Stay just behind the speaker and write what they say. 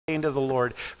to the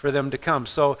Lord for them to come.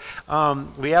 So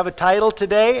we have a title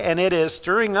today, and it is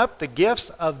Stirring Up the Gifts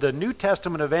of the New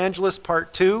Testament Evangelist,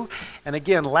 Part 2. And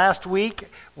again, last week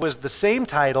was the same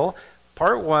title,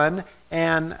 Part 1,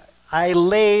 and I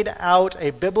laid out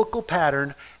a biblical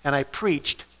pattern, and I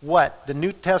preached what the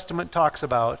New Testament talks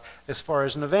about as far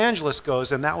as an evangelist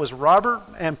goes, and that was Robert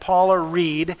and Paula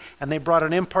Reed, and they brought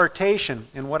an impartation.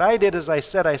 And what I did is I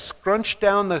said I scrunched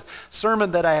down the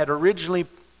sermon that I had originally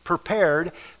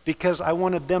prepared because I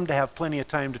wanted them to have plenty of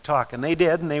time to talk, and they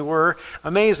did, and they were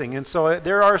amazing. And so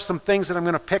there are some things that I'm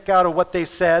going to pick out of what they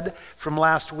said from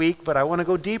last week, but I want to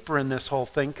go deeper in this whole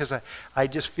thing because I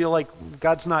just feel like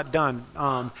God's not done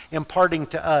imparting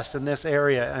to us in this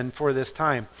area and for this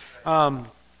time.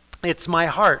 It's my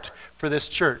heart for this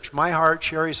church. My heart,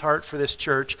 Sherry's heart for this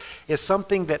church is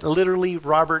something that literally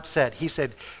Robert said. He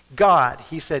said,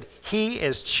 he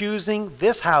is choosing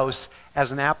this house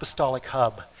as an apostolic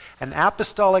hub. An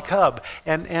apostolic hub,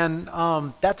 and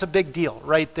that's a big deal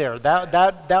right there.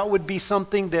 That would be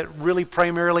something that really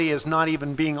primarily is not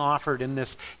even being offered in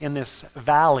this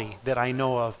valley that I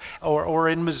know of, or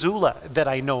in Missoula that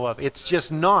I know of. It's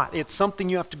just not. It's something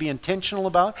you have to be intentional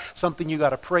about, something you got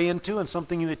to pray into, and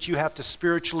something that you have to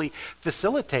spiritually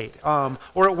facilitate,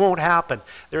 or it won't happen.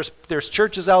 There's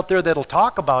churches out there that'll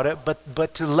talk about it,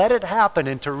 but to let it happen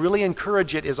and to really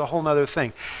encourage it is a whole other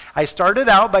thing. I started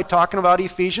out by talking about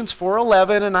Ephesians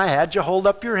 4:11, and I had you hold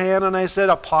up your hand, and I said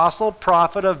apostle,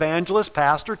 prophet, evangelist,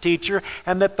 pastor, teacher,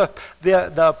 and that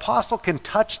the apostle can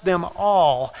touch them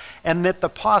all, and that the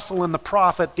apostle and the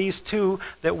prophet, these two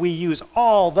that we use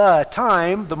all the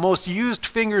time, the most used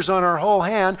fingers on our whole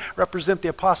hand, represent the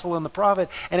apostle and the prophet.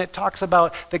 And it talks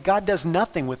about that God does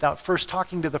nothing without first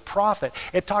talking to the prophet.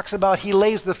 It talks about he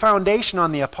lays the foundation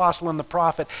on the apostle and the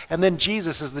prophet, and then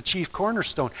Jesus is the chief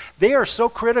cornerstone. They are so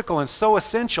critical and so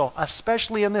essential,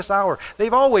 especially in this hour.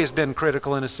 They've always been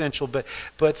critical and essential,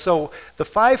 but so the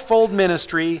fivefold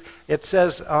ministry, it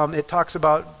says, it talks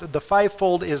about the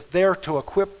fivefold is there to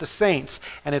equip the saints,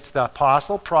 and it's the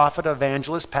apostle, prophet,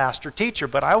 evangelist, pastor, teacher.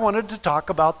 But I wanted to talk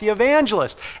about the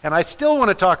evangelist, and I still want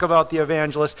to talk about the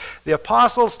evangelist. The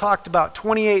apostles talked about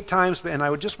 28 times, and I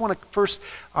would just want to first,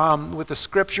 with the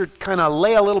scripture, kind of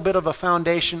lay a little bit of a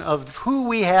foundation of who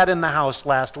we had in the house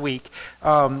last week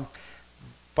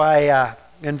by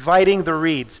inviting the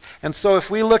Reeds. And so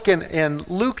if we look in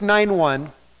Luke 9:1,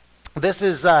 this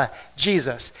is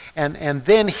Jesus. And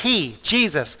then he,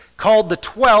 Jesus, called the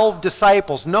 12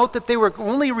 disciples. Note that they were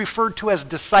only referred to as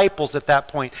disciples at that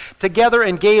point. Together,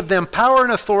 and gave them power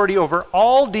and authority over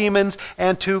all demons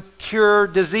and to cure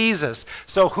diseases.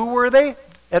 So who were they?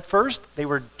 At first, they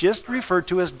were just referred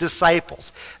to as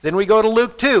disciples. Then we go to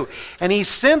Luke 2. And he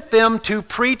sent them to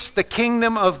preach the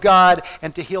kingdom of God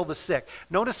and to heal the sick.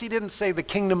 Notice he didn't say the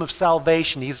kingdom of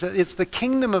salvation. It's the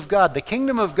kingdom of God. The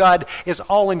kingdom of God is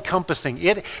all-encompassing.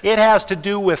 It has to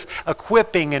do with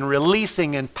equipping and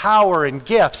releasing and power and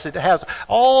gifts. It has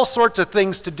all sorts of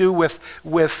things to do with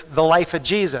the life of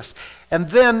Jesus. And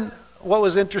then what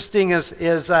was interesting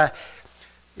is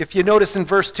if you notice in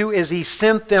verse 2, is he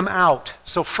sent them out.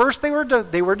 So first they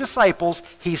were disciples.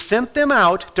 He sent them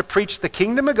out to preach the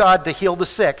kingdom of God, to heal the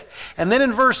sick. And then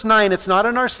in verse 9, it's not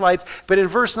on our slides, but in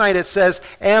verse 9 it says,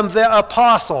 and the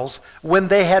apostles, when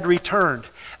they had returned.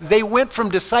 They went from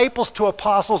disciples to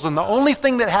apostles, and the only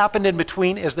thing that happened in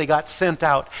between is they got sent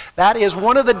out. That is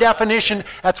one of the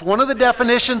that's one of the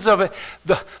definitions of it.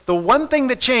 The one thing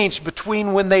that changed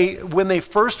between when they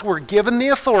first were given the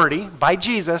authority by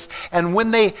Jesus and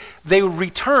when they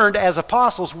returned as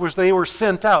apostles was they were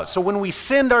sent out. So when we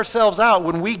send ourselves out,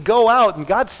 when we go out and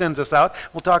God sends us out,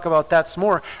 we'll talk about that some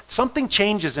more, something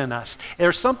changes in us.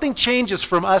 There's something changes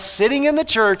from us sitting in the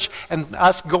church and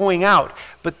us going out.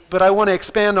 But I want to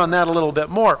expand on that a little bit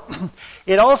more.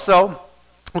 It also,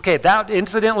 that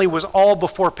incidentally was all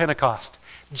before Pentecost.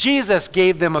 Jesus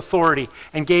gave them authority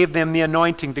and gave them the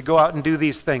anointing to go out and do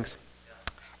these things.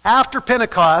 After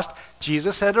Pentecost,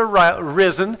 Jesus had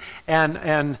risen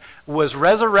and was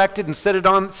resurrected and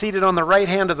seated on the right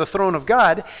hand of the throne of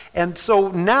God. And so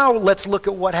now let's look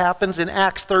at what happens in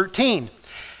Acts 13.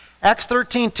 Acts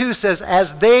 13:2 says,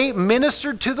 as they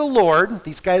ministered to the Lord,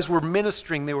 these guys were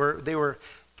ministering. They were.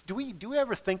 Do we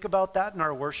ever think about that in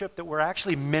our worship, that we're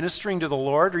actually ministering to the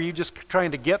Lord, or are you just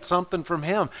trying to get something from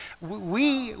Him?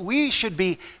 We should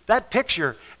be, that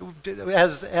picture,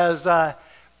 as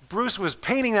Bruce was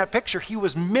painting that picture, he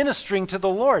was ministering to the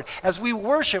Lord. As we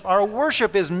worship, our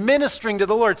worship is ministering to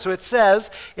the Lord. So it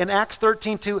says in Acts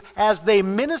 13:2, as they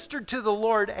ministered to the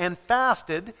Lord and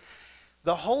fasted,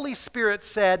 the Holy Spirit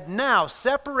said, now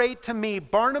separate to me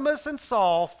Barnabas and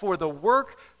Saul for the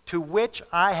work to which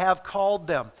I have called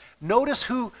them. Notice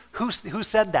who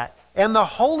said that. And the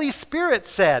Holy Spirit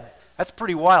said. That's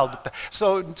pretty wild.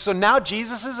 So now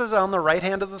Jesus is on the right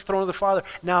hand of the throne of the Father.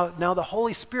 Now the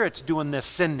Holy Spirit's doing this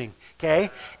sending. Okay?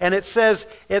 And it says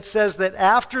that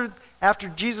after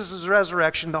Jesus'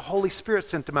 resurrection, the Holy Spirit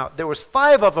sent them out. There was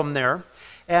 5 of them there,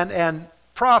 and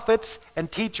prophets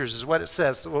and teachers is what it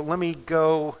says. Well, let me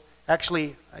go.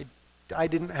 Actually, I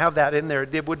didn't have that in there.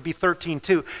 It would be 13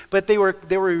 too. But they were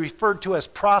referred to as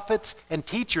prophets and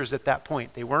teachers at that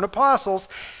point. They weren't apostles,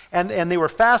 and they were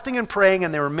fasting and praying,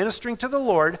 and they were ministering to the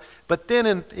Lord. But then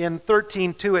in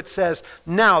 13:2 it says,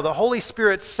 "Now the Holy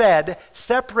Spirit said,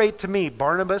 'Separate to me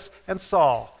Barnabas and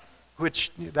Saul,'"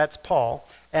 which that's Paul.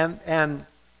 And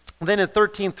then in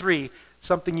 13:3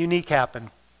 something unique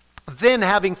happened. "Then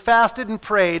having fasted and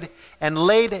prayed, and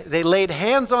they laid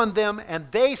hands on them, and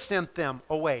they sent them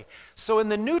away." So in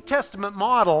the New Testament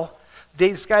model,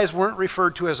 these guys weren't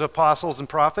referred to as apostles and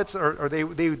prophets, or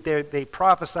they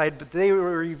prophesied, but they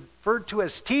were referred to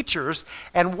as teachers.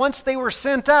 And once they were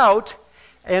sent out,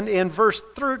 and in verse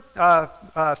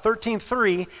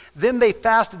 13:3, then they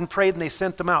fasted and prayed and they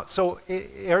sent them out. So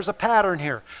there's a pattern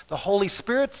here. The Holy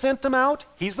Spirit sent them out.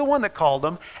 He's the one that called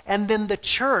them. And then the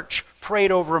church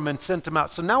prayed over them and sent them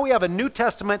out. So now we have a New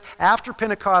Testament after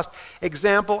Pentecost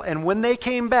example. And when they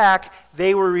came back,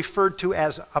 they were referred to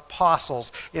as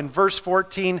apostles. In verse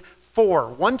 14:4,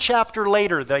 one chapter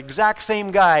later, the exact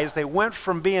same guys, they went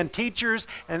from being teachers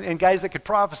and guys that could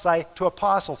prophesy to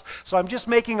apostles. So I'm just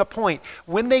making a point.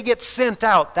 When they get sent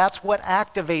out, that's what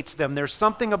activates them. There's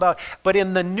something about, but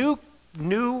in the new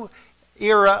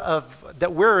era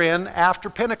that we're in after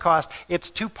Pentecost,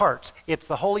 it's 2 parts. It's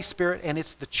the Holy Spirit and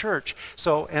it's the church.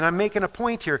 So, and I'm making a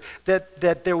point here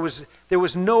that there was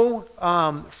no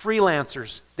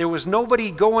freelancers. There was nobody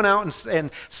going out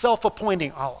and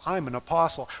self-appointing, "Oh, I'm an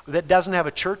apostle," that doesn't have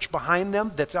a church behind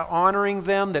them, that's honoring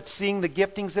them, that's seeing the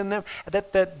giftings in them,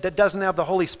 that doesn't have the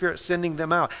Holy Spirit sending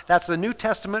them out. That's the New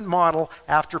Testament model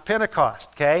after Pentecost,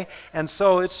 okay? And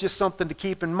so it's just something to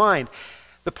keep in mind.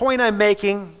 The point I'm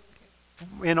making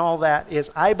in all that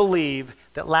is I believe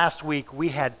that last week we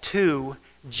had 2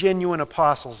 genuine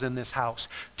apostles in this house.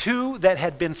 2 that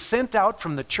had been sent out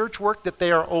from the church work that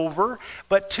they are over,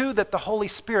 but 2 that the Holy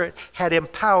Spirit had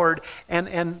empowered.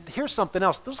 And here's something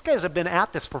else. Those guys have been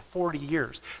at this for 40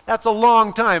 years. That's a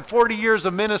long time. 40 years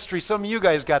of ministry. Some of you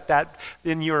guys got that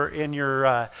in your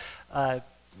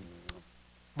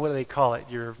what do they call it?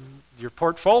 Your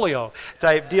portfolio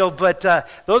type deal. But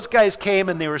those guys came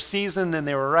and they were seasoned and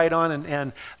they were right on.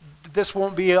 And this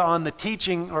won't be on the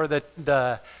teaching or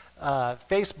the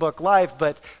Facebook Live,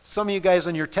 but some of you guys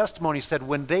on your testimony said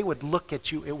when they would look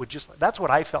at you, it would just, that's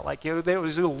what I felt like. They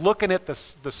was looking at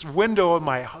this window of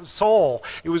my soul.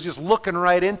 It was just looking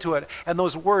right into it. And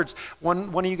those words,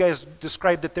 one of you guys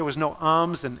described that there was no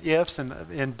ums and ifs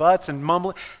and buts and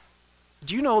mumbling.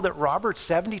 Do you know that Robert's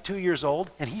 72 years old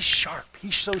and he's sharp?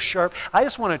 He's so sharp. I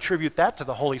just want to attribute that to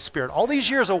the Holy Spirit. All these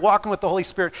years of walking with the Holy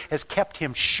Spirit has kept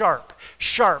him sharp,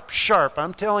 sharp, sharp.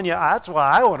 I'm telling you, that's why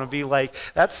I want to be like,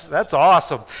 that's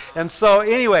awesome. And so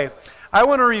anyway, I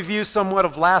want to review somewhat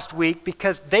of last week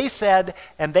because they said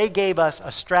and they gave us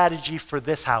a strategy for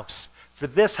this house.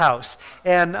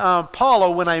 And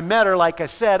Paula, when I met her, like I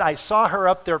said, I saw her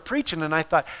up there preaching and I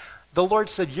thought, the Lord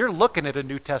said, you're looking at a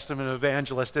New Testament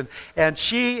evangelist. And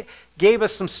she gave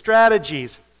us some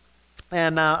strategies.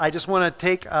 And I just want to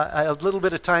take a little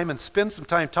bit of time and spend some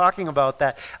time talking about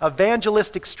that.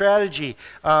 Evangelistic strategy.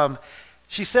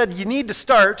 She said, you need to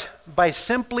start by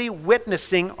simply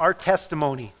witnessing our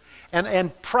testimony.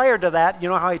 And prior to that, you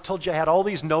know how I told you I had all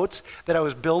these notes that I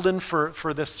was building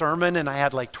for this sermon, and I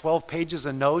had like 12 pages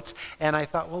of notes, and I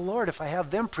thought, well, Lord, if I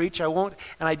have them preach, I won't,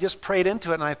 and I just prayed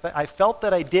into it, and I felt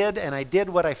that I did, and I did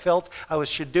what I felt I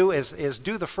should do, is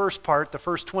do the first part, the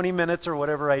first 20 minutes or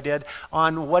whatever I did,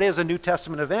 on what is a New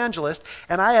Testament evangelist,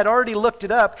 and I had already looked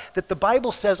it up, that the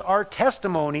Bible says our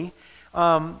testimony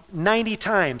 90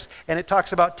 times, and it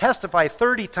talks about testify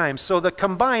 30 times. So the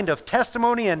combined of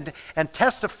testimony and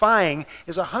testifying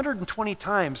is 120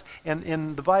 times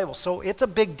in the Bible. So it's a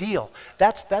big deal.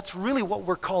 That's really what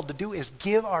we're called to do, is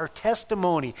give our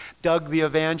testimony. Doug the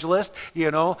evangelist, you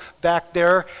know, back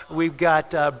there we've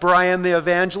got Brian the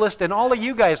evangelist, and all of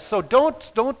you guys. So don't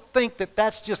think that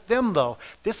that's just them, though.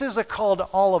 This is a call to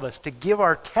all of us to give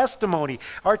our testimony.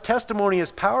 Our testimony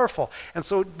is powerful. And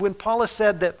so when Paula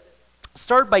said that,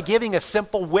 start by giving a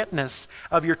simple witness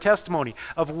of your testimony,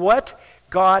 of what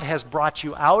God has brought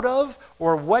you out of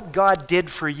or what God did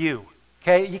for you.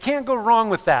 Okay, you can't go wrong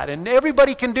with that. And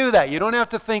everybody can do that. You don't have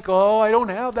to think, oh, I don't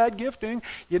have that gifting.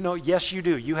 You know, yes, you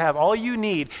do. You have all you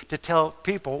need to tell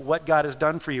people what God has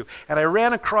done for you. And I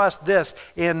ran across this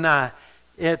in the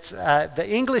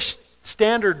English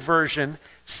Standard Version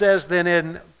says that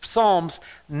in Psalms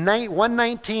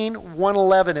 119,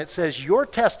 111, it says, your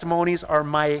testimonies are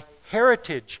my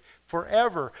heritage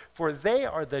forever, for they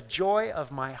are the joy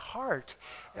of my heart.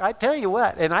 I tell you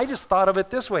what, and I just thought of it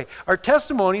this way. Our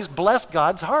testimonies bless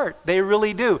God's heart. They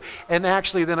really do. And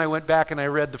actually, then I went back and I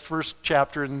read the first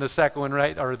chapter and the second one,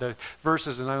 right, or the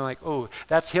verses, and I'm like, oh,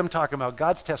 that's him talking about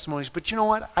God's testimonies. But you know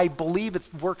what? I believe it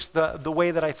works the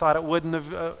way that I thought it would in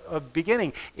the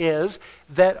beginning, is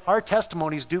that our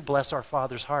testimonies do bless our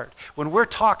Father's heart. When we're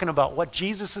talking about what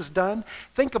Jesus has done,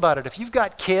 think about it. If you've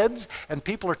got kids and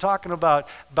people are talking about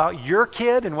your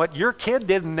kid and what your kid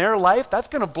did in their life, that's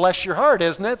going to bless your heart,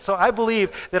 isn't it? So I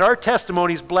believe that our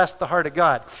testimonies bless the heart of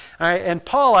God. All right, and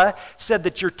Paula said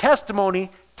that your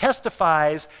testimony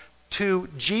testifies to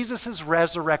Jesus'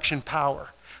 resurrection power.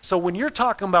 So when you're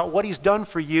talking about what he's done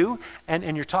for you,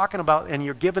 and you're talking about, and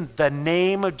you're given the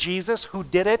name of Jesus, who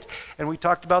did it, and we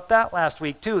talked about that last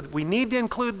week too. We need to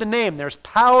include the name. There's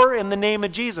power in the name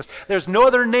of Jesus. There's no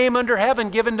other name under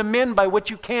heaven given to men by which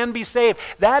you can be saved.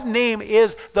 That name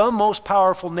is the most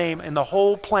powerful name in the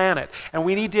whole planet, and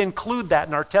we need to include that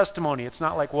in our testimony. It's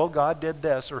not like, well, God did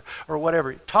this, or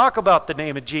whatever. Talk about the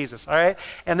name of Jesus, all right?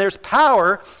 And there's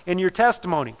power in your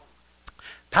testimony.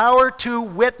 Power to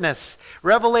witness.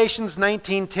 Revelations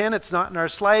 19:10, it's not in our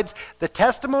slides. The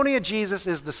testimony of Jesus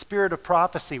is the spirit of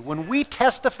prophecy. When we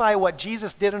testify what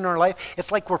Jesus did in our life, it's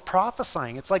like we're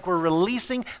prophesying. It's like we're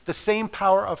releasing the same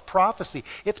power of prophecy.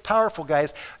 It's powerful,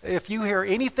 guys. If you hear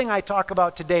anything I talk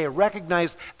about today,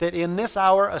 recognize that in this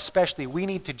hour especially, we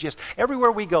need to just,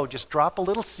 everywhere we go, just drop a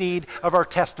little seed of our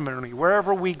testimony,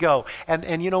 wherever we go.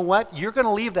 And you know what? You're going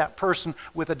to leave that person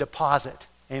with a deposit.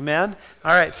 Amen?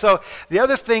 All right, so the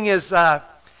other thing is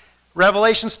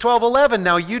Revelations 12:11.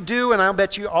 Now you do, and I'll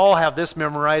bet you all have this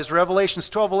memorized. Revelations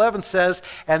 12:11 says,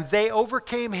 and they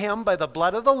overcame him by the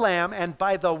blood of the Lamb and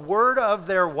by the word of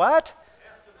their what?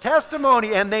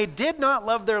 Testimony. And they did not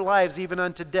love their lives even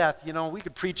unto death. You know, we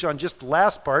could preach on just the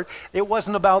last part. It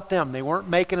wasn't about them. They weren't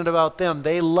making it about them.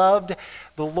 They loved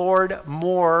the Lord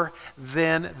more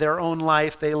than their own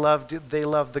life. They loved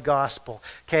the gospel.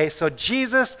 Okay, so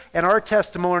Jesus and our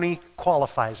testimony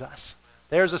qualifies us.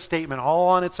 There's a statement all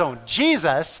on its own.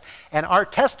 Jesus and our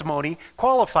testimony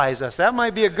qualifies us. That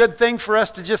might be a good thing for us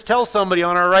to just tell somebody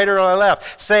on our right or our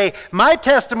left. Say, my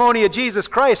testimony of Jesus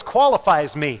Christ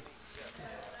qualifies me.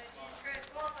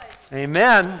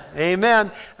 Amen.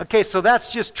 Amen. Okay, so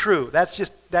that's just true. That's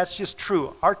just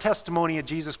true. Our testimony of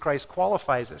Jesus Christ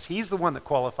qualifies us. He's the one that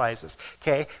qualifies us.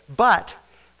 Okay, but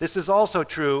this is also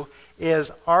true, is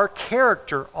our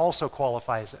character also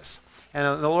qualifies us.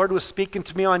 And the Lord was speaking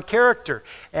to me on character.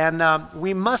 And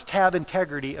we must have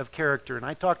integrity of character. And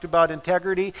I talked about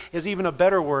integrity is even a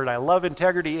better word. I love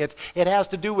integrity. It has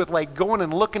to do with like going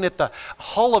and looking at the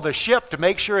hull of a ship to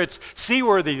make sure it's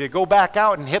seaworthy, to go back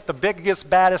out and hit the biggest,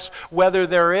 baddest weather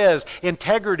there is.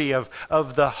 Integrity of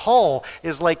the hull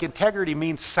is like, integrity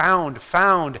means sound,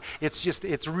 found.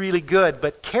 It's really good.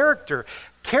 But character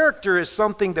is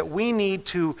something that we need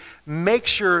to make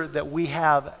sure that we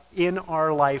have in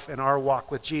our life and our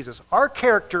walk with Jesus. Our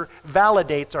character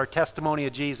validates our testimony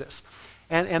of Jesus.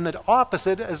 And the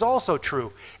opposite is also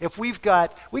true. If we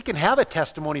can have a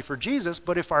testimony for Jesus,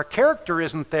 but if our character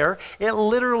isn't there, it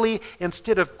literally,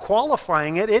 instead of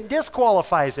qualifying it, it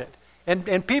disqualifies it.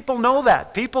 And people know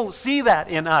that. People see that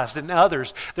in us and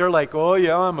others. They're like, oh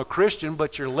yeah, I'm a Christian,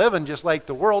 but you're living just like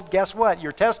the world. Guess what?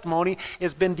 Your testimony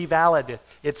has been devalidated.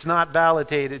 It's not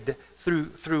validated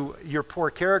through your poor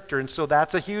character. And so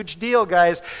that's a huge deal,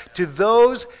 guys. To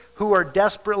those who are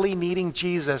desperately needing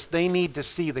Jesus, they need to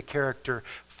see the character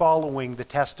following the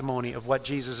testimony of what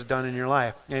Jesus has done in your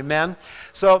life. Amen?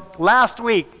 So last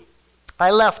week,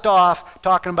 I left off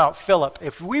talking about Philip.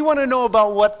 If we want to know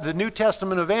about what the New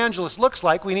Testament evangelist looks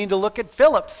like, we need to look at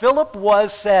Philip. Philip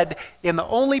was said in the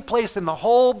only place in the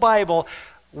whole Bible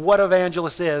what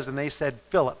evangelist is, and they said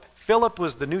Philip. Philip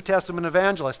was the New Testament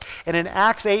evangelist. And in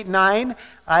Acts 8:9,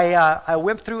 I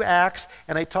went through Acts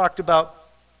and I talked about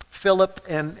Philip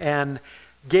and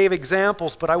gave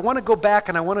examples, but I want to go back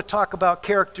and I want to talk about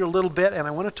character a little bit, and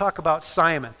I want to talk about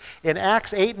Simon. In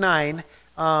Acts 8:9,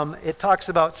 it talks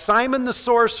about Simon the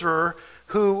sorcerer,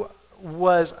 who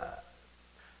was,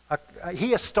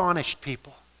 he astonished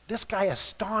people. this guy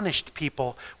astonished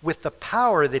people with the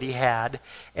power that he had.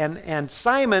 And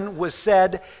Simon was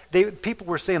said, people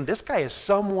were saying, this guy is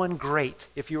someone great,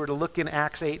 if you were to look in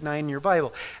Acts 8:9 in your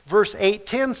Bible. Verse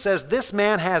 8:10 says, this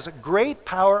man has great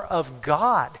power of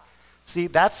God. See,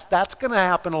 that's going to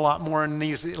happen a lot more in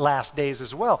these last days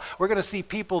as well. We're going to see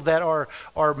people that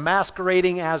are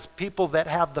masquerading as people that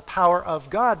have the power of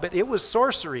God, but it was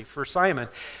sorcery for Simon.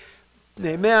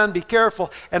 Amen, be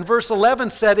careful. And verse 11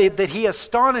 said that he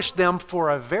astonished them for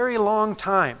a very long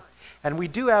time. And we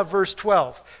do have verse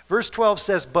 12. Verse 12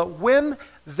 says, but when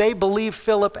they believed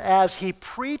Philip as he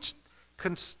preached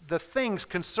the things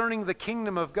concerning the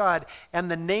kingdom of God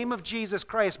and the name of Jesus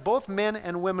Christ, both men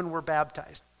and women were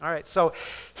baptized. All right, so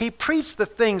he preached the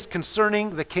things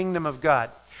concerning the kingdom of God.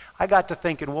 I got to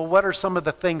thinking, well, what are some of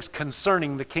the things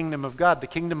concerning the kingdom of God? The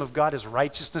kingdom of God is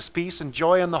righteousness, peace, and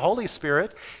joy in the Holy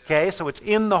Spirit. Okay, so it's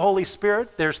in the Holy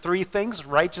Spirit. There's three things: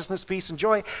 righteousness, peace, and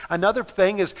joy. Another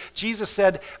thing is Jesus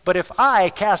said, but if I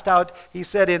cast out, he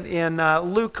said in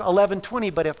Luke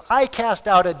 11:20, but if I cast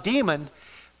out a demon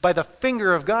by the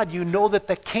finger of God, you know that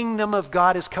the kingdom of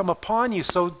God has come upon you.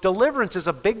 So deliverance is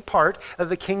a big part of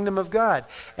the kingdom of God.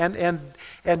 And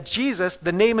Jesus,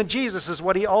 the name of Jesus is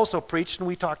what he also preached, and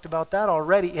we talked about that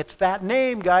already. It's that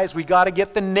name, guys. We got to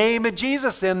get the name of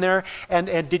Jesus in there.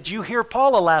 And did you hear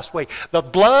Paula last week? The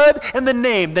blood and the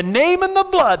name and the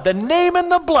blood, the name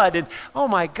and the blood. And oh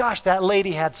my gosh, that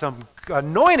lady had some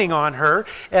anointing on her.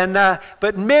 And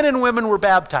but men and women were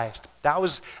baptized.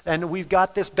 And we've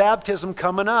got this baptism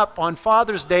coming up on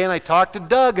Father's Day, and I talked to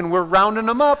Doug, and we're rounding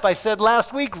them up. I said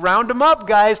last week, round them up,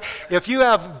 guys. If you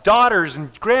have daughters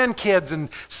and grandkids and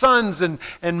sons and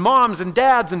moms and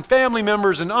dads and family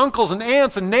members and uncles and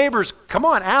aunts and neighbors, come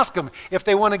on, ask them if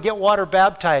they want to get water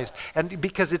baptized. And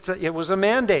because it was a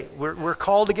mandate. We're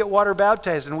called to get water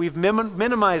baptized, and we've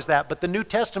minimized that, but the New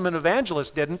Testament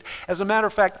Evangelist didn't. As a matter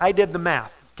of fact, I did the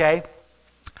math, okay?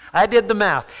 I did the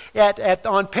math.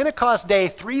 On Pentecost Day,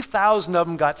 3,000 of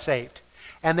them got saved.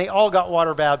 And they all got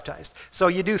water baptized. So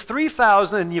you do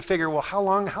 3,000 and you figure, well,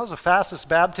 how's the fastest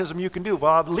baptism you can do?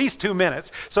 Well, at least 2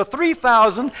 minutes. So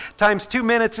 3,000 times 2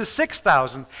 minutes is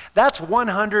 6,000. That's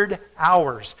 100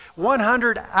 hours.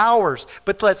 100 hours.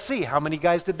 But let's see, how many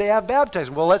guys did they have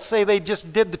baptized? Well, let's say they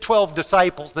just did the 12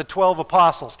 disciples, the 12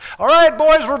 apostles. All right,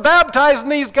 boys, we're baptizing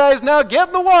these guys now. Get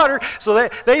in the water. So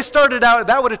they started out,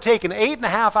 that would have taken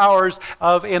 8.5 hours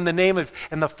in the name of,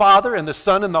 and the Father and the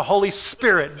Son and the Holy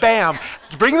Spirit. Bam.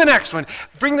 Bring the next one.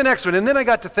 Bring the next one. And then I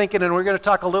got to thinking, and we're going to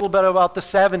talk a little bit about the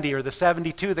 70 or the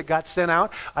 72 that got sent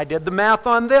out. I did the math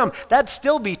on them. That'd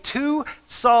still be 2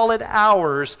 solid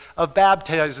hours of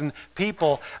baptizing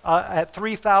people at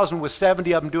 3,000 with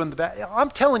 70 of them doing the baptism.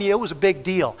 I'm telling you, it was a big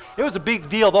deal. It was a big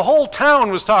deal. The whole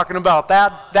town was talking about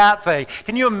that thing.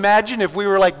 Can you imagine if we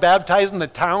were like baptizing the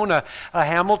town of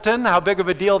Hamilton? How big of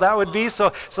a deal that would be?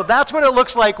 So that's what it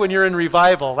looks like when you're in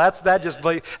revival. That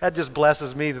just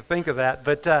blesses me to think of that.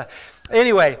 But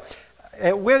anyway,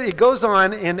 it goes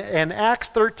on in Acts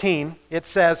 13. It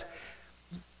says,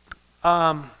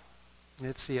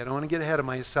 let's see, I don't want to get ahead of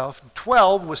myself.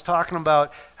 12 was talking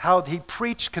about how he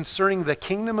preached concerning the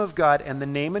kingdom of God and the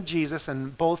name of Jesus,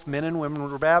 and both men and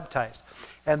women were baptized.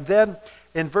 And then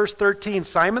in verse 13,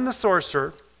 Simon the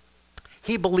sorcerer,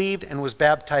 he believed and was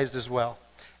baptized as well.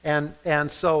 And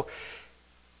so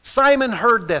Simon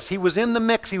heard this. He was in the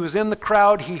mix. He was in the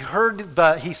crowd.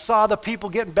 He saw the people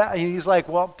getting baptized. And he's like,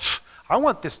 well, I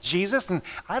want this Jesus. And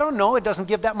I don't know. It doesn't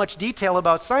give that much detail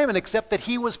about Simon, except that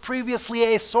he was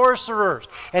previously a sorcerer.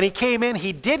 And he came in.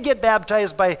 He did get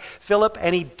baptized by Philip,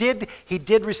 and he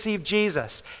did receive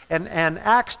Jesus. And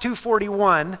Acts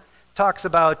 2:41 talks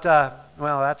about,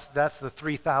 that's the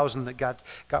 3,000 that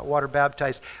got water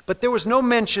baptized. But there was no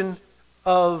mention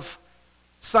of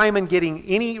Simon getting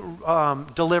any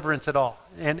deliverance at all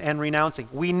and renouncing.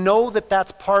 We know that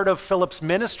that's part of Philip's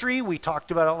ministry. We talked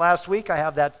about it last week. I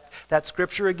have that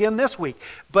scripture again this week.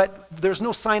 But there's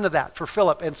no sign of that for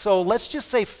Philip. And so let's just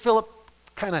say Philip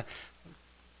kind of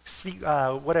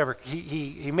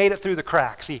he made it through the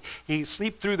cracks. He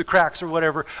slipped through the cracks or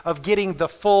whatever of getting the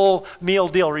full meal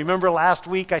deal. Remember last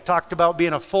week I talked about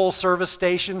being a full service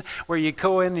station where you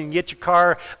go in and get your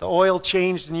car, the oil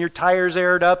changed and your tires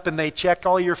aired up, and they check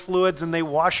all your fluids and they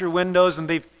wash your windows and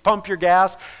they pump your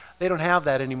gas. They don't have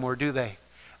that anymore, do they?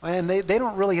 And they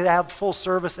don't really have full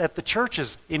service at the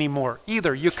churches anymore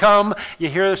either. You come, you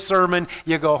hear a sermon,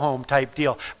 you go home type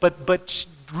deal. But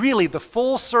really the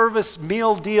full service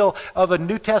meal deal of a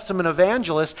New Testament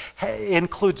evangelist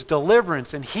includes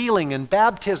deliverance and healing and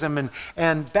baptism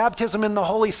and baptism in the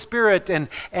Holy Spirit and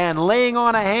laying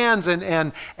on of hands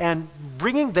and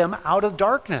bringing them out of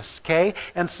darkness, okay?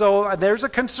 And so there's a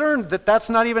concern that that's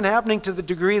not even happening to the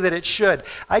degree that it should.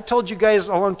 I told you guys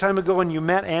a long time ago when you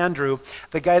met Andrew,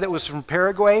 the guy that was from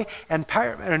Paraguay, and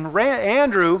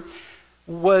Andrew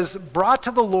was brought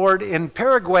to the Lord in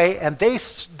Paraguay, and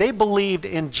they believed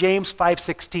in James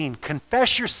 5:16.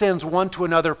 Confess your sins one to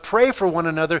another, pray for one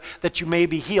another that you may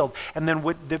be healed. And then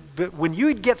when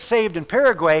you'd get saved in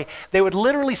Paraguay, they would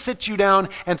literally sit you down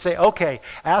and say, okay,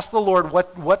 ask the Lord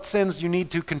what sins you need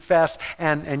to confess,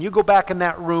 and you go back in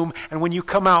that room, and when you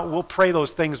come out, we'll pray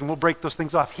those things and we'll break those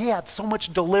things off. He had so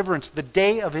much deliverance the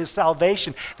day of his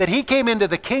salvation that he came into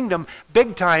the kingdom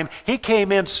big time. He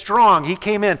came in strong. He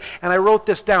came in, and I wrote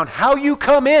this down. How you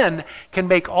come in can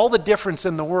make all the difference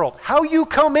in the world. How you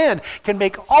come in can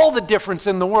make all the difference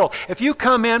in the world. If you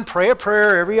come in, pray a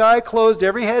prayer, every eye closed,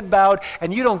 every head bowed,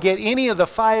 and you don't get any of the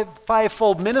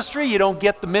fivefold ministry, you don't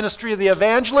get the ministry of the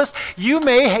evangelist, you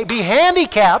may be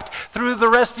handicapped through the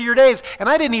rest of your days. And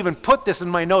I didn't even put this in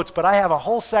my notes, but I have a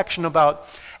whole section about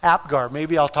APGAR.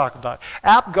 Maybe I'll talk about it.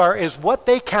 APGAR is what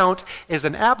they count is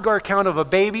an APGAR count of a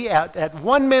baby at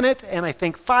 1 minute and I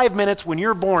think 5 minutes when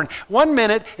you're born. 1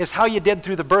 minute is how you did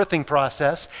through the birthing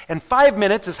process, and 5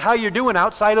 minutes is how you're doing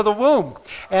outside of the womb.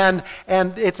 And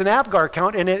it's an APGAR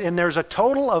count, and there's a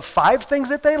total of 5 things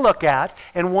that they look at,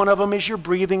 and one of them is your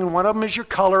breathing, and one of them is your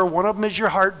color, one of them is your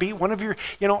heartbeat, one of your,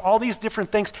 all these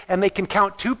different things, and they can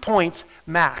count 2 points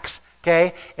max.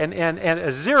 Okay, and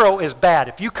a 0 is bad.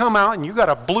 If you come out and you got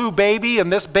a blue baby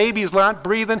and this baby's not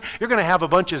breathing, you're going to have a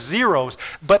bunch of zeros.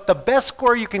 But the best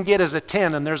score you can get is a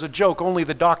 10, and there's a joke, only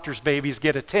the doctor's babies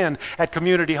get a 10 at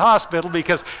community hospital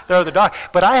because they're the doctor.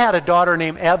 But I had a daughter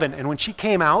named Evan, and when she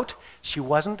came out, she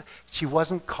wasn't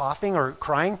coughing or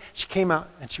crying. She came out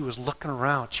and she was looking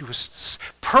around. She was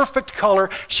perfect color.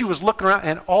 She was looking around,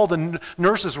 and all the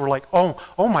nurses were like, "Oh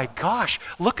my gosh,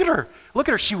 look at her! Look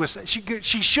at her!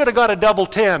 She should have got a double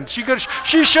 10. She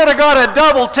should have got a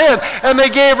double 10." And they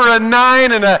gave her a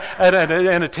 9 and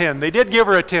a 10. They did give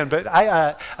her a 10, but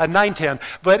a 9-10.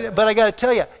 But I got to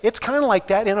tell you, it's kind of like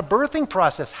that in a birthing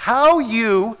process. How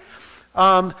you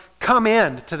come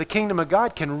in to the kingdom of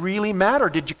God can really matter.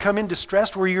 Did you come in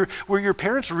distressed? Were your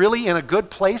parents really in a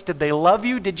good place? Did they love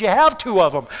you? Did you have 2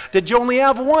 of them? Did you only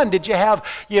have 1? Did you have,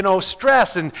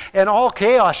 stress and all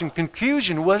chaos and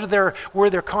confusion? Were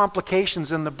there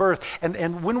complications in the birth?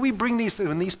 And when we bring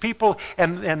these people,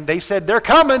 and they said, they're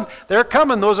coming,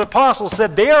 those apostles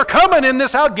said, they are coming in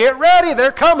this house, get ready,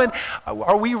 they're coming.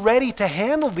 Are we ready to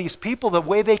handle these people the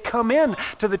way they come in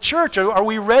to the church? Are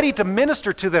we ready to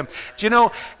minister to them? Do you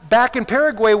know, back in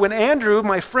Paraguay, when Andrew,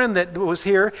 my friend that was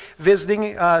here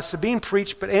visiting, Sabine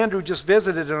preached, but Andrew just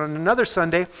visited on another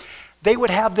Sunday, they would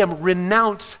have them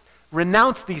renounce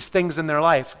these things in their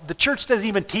life. The church doesn't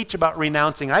even teach about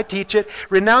renouncing. I teach it.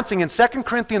 Renouncing in 2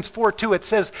 Corinthians 4:2, it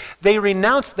says, they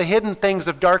renounce the hidden things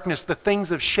of darkness, the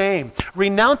things of shame.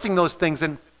 Renouncing those things.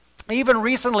 And even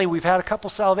recently, we've had a couple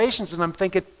salvations, and I'm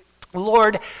thinking,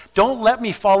 Lord, don't let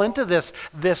me fall into this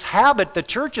habit the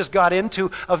church has got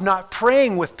into of not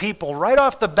praying with people right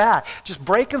off the bat, just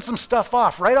breaking some stuff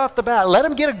off right off the bat. Let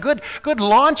them get a good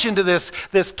launch into this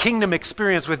kingdom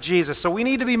experience with Jesus. So we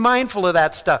need to be mindful of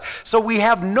that stuff. So we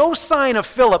have no sign of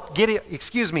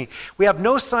we have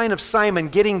no sign of Simon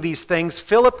getting these things.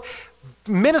 Philip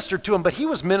ministered to him, but he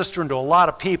was ministering to a lot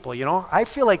of people. I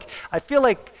feel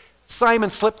like Simon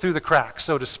slipped through the cracks,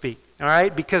 so to speak. All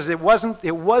right, because it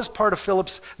was part of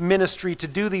Philip's ministry to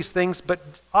do these things, but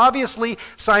obviously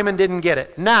Simon didn't get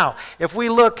it. Now, if we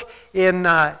look in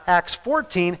Acts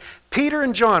 14, Peter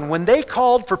and John, when they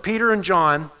called for Peter and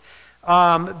John,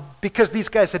 because these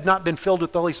guys had not been filled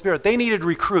with the Holy Spirit, they needed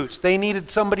recruits. They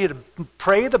needed somebody to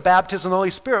pray the baptism of the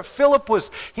Holy Spirit.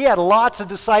 He had lots of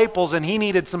disciples, and he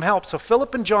needed some help. So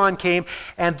Philip and John came,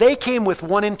 and they came with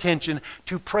one intention,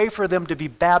 to pray for them to be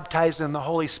baptized in the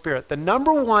Holy Spirit. The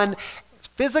number one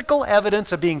physical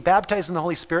evidence of being baptized in the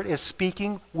Holy Spirit is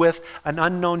speaking with an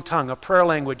unknown tongue, a prayer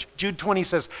language. Jude 20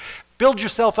 says, build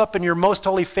yourself up in your most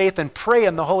holy faith and pray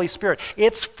in the Holy Spirit.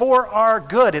 It's for our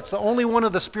good. It's the only one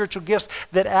of the spiritual gifts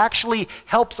that actually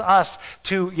helps us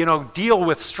to, deal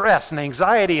with stress and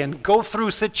anxiety and go through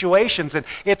situations. And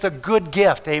it's a good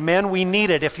gift. Amen. We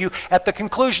need it. If you, at the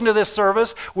conclusion of this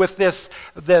service, with this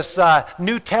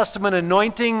New Testament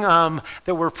anointing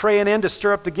that we're praying in to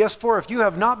stir up the gifts for, if you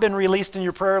have not been released in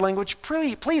your prayer language,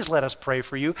 please let us pray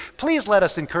for you. Please let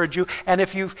us encourage you. And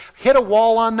if you've hit a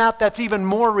wall on that, that's even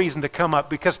more reason to come up,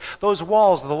 because those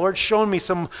walls, the Lord's shown me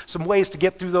some ways to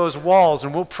get through those walls,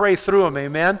 and we'll pray through them,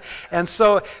 amen? And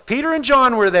so Peter and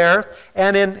John were there,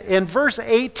 and in verse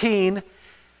 18,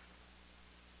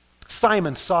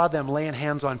 Simon saw them laying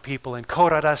hands on people, and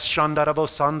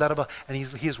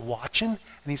he's watching, and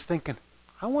he's thinking,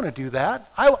 I want to do that.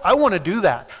 I want to do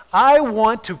that. I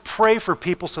want to pray for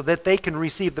people so that they can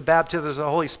receive the baptism of the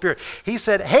Holy Spirit. He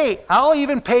said, hey, I'll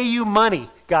even pay you money,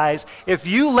 guys, if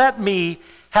you let me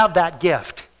have that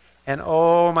gift. And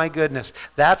oh my goodness,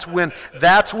 that's when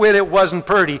it wasn't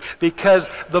pretty, because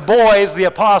the boys, the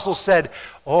apostles, said,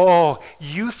 oh,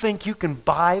 you think you can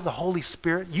buy the Holy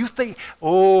Spirit? You think,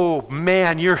 oh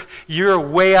man, you're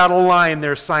way out of line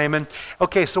there, Simon.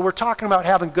 Okay, so we're talking about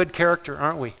having good character,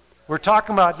 aren't we? We're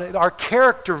talking about our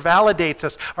character validates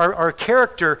us. Our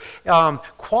character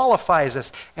qualifies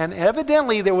us. And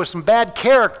evidently there was some bad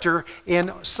character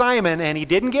in Simon, and he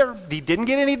didn't get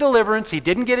any deliverance. He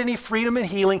didn't get any freedom and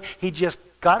healing. He just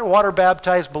got water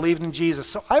baptized, believed in Jesus.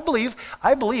 So I believe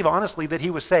honestly that he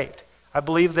was saved. I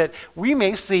believe that we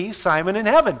may see Simon in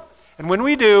heaven. And when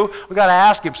we do, we got to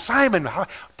ask him, Simon,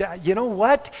 you know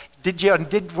what?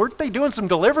 Weren't they doing some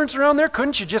deliverance around there?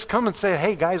 Couldn't you just come and say,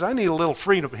 hey guys, I need a little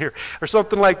freedom here, or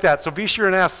something like that? So be sure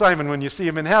and ask Simon when you see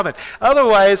him in heaven.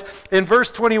 Otherwise, in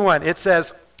verse 21, it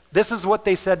says, this is what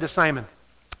they said to Simon.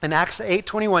 In Acts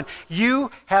 8:21,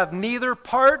 you have neither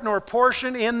part nor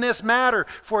portion in this matter,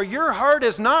 for your heart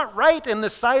is not right in the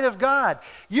sight of God.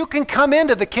 You can come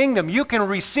into the kingdom, you can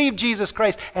receive Jesus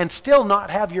Christ, and still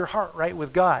not have your heart right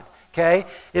with God. Okay,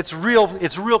 it's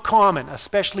real common,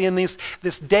 especially in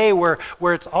this day where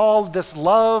it's all this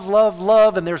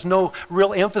love, and there's no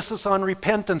real emphasis on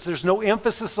repentance. There's no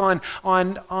emphasis on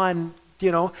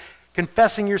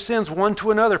confessing your sins one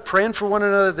to another, praying for one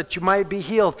another that you might be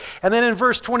healed. And then in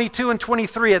verse 22 and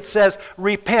 23 it says,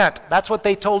 repent. That's what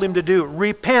they told him to do.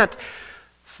 Repent,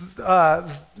 though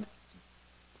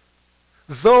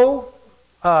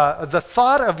the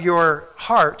thought of your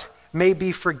heart may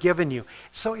be forgiven you.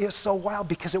 So it's so wild,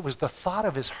 because it was the thought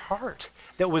of his heart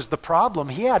that was the problem.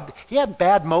 He had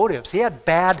bad motives. He had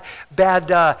bad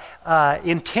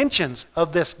intentions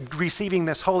of this, receiving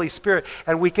this Holy Spirit,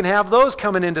 and we can have those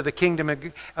coming into the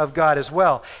kingdom of God as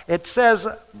well. It says,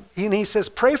 and he says,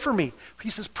 pray for me. He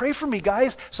says, pray for me,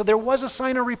 guys. So there was a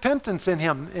sign of repentance in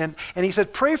him, and he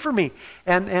said, pray for me.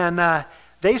 And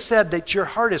they said that your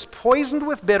heart is poisoned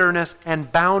with bitterness and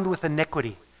bound with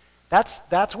iniquity.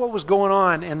 That's what was going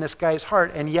on in this guy's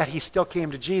heart, and yet he still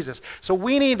came to Jesus. So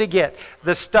we need to get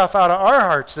the stuff out of our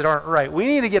hearts that aren't right. We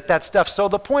need to get that stuff. So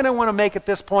the point I want to make at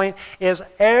this point is,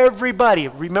 everybody,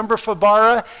 remember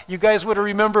Fabara? You guys would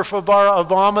remember Fabara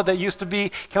Obama that used to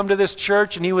come to this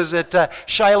church, and he was at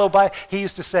Shiloh. He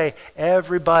used to say,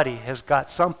 everybody has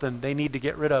got something they need to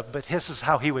get rid of. But this is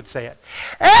how he would say it.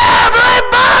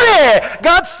 Everybody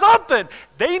got something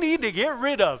they need to get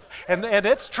rid of. And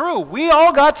it's true. We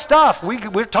all got stuff.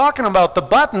 We're talking about the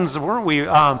buttons, weren't we?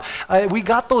 We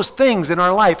got those things in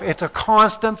our life. It's a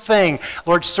constant thing.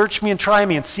 Lord, search me and try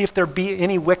me and see if there be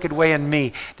any wicked way in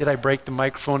me. Did I break the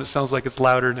microphone? It sounds like it's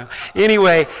louder now.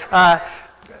 Anyway,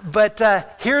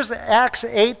 but here's Acts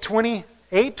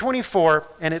 8:24,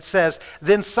 and it says,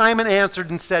 then Simon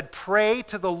answered and said, pray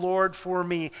to the Lord for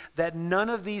me, that none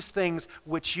of these things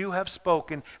which you have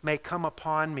spoken may come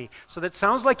upon me. So that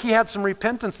sounds like he had some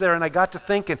repentance there, and I got to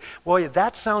thinking, well,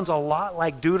 that sounds a lot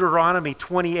like Deuteronomy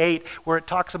 28, where it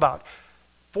talks about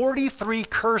 43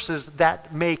 curses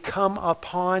that may come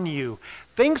upon you.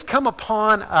 Things come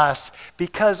upon us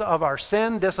because of our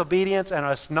sin, disobedience, and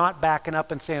us not backing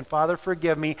up and saying, Father,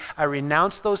 forgive me. I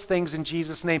renounce those things in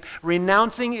Jesus' name.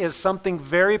 Renouncing is something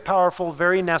very powerful,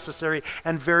 very necessary,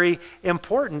 and very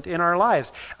important in our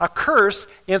lives. A curse,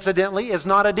 incidentally, is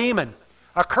not a demon.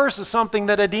 A curse is something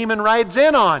that a demon rides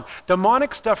in on.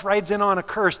 Demonic stuff rides in on a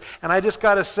curse. And I just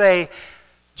got to say,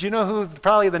 do you know who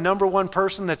probably the number one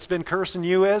person that's been cursing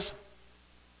you is?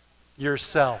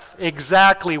 Yourself.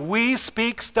 Exactly. We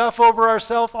speak stuff over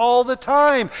ourselves all the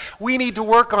time. We need to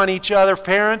work on each other,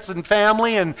 parents and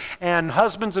family and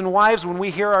husbands and wives, when we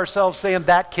hear ourselves saying,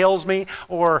 that kills me,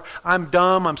 or I'm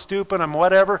dumb, I'm stupid, I'm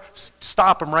whatever.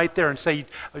 Stop them right there and say,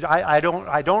 I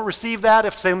don't receive that.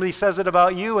 If somebody says it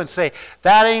about you, and say,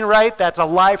 that ain't right, that's a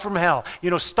lie from hell.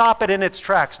 Stop it in its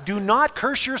tracks. Do not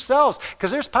curse yourselves,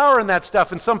 because there's power in that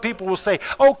stuff. And some people will say,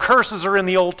 oh, curses are in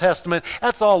the Old Testament.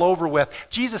 That's all over with.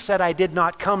 Jesus said, I did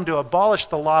not come to abolish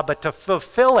the law, but to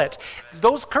fulfill it.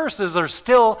 Those curses are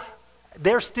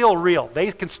they're still real.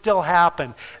 They can still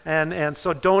happen. And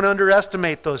so don't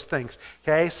underestimate those things.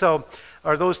 Okay?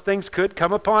 Or those things could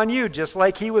come upon you, just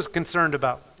like he was concerned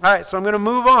about. All right, so I'm going to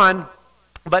move on.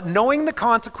 But knowing the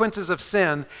consequences of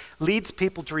sin leads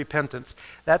people to repentance.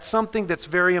 That's something that's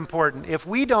very important. If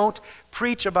we don't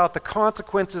preach about the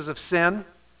consequences of sin,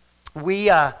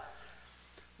 we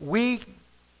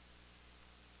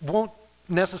won't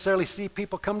necessarily see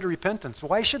people come to repentance.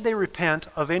 Why should they repent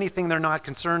of anything they're not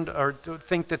concerned or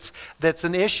think that's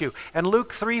an issue? And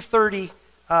Luke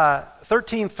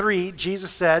 13:3,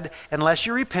 Jesus said, "Unless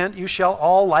you repent, you shall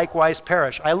all likewise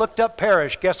perish." I looked up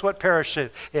perish. Guess what perish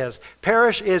is?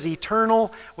 Perish is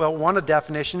eternal, well, one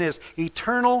definition is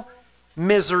eternal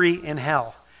misery in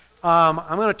hell.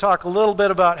 I'm going to talk a little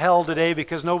bit about hell today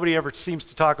because nobody ever seems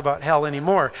to talk about hell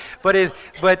anymore. But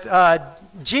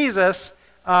Jesus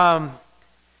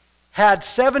had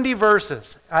 70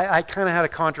 verses. I kind of had a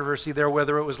controversy there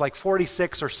whether it was like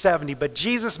 46 or 70, but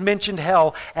Jesus mentioned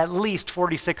hell at least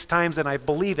 46 times, and I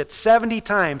believe it's 70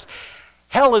 times.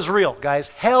 Hell is real, guys.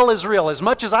 Hell is real. As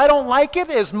much as I don't like it,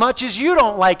 as much as you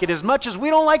don't like it, as much as we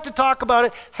don't like to talk about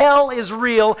it, hell is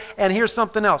real. And here's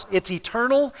something else. It's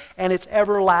eternal and it's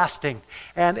everlasting.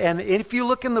 And if you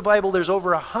look in the Bible, there's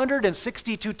over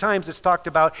 162 times it's talked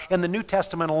about in the New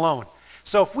Testament alone.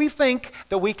 So if we think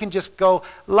that we can just go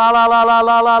la la la la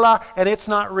la la la and it's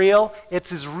not real,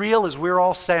 it's as real as we're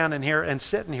all standing here and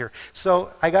sitting here. So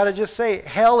I got to just say,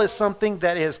 hell is something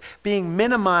that is being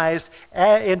minimized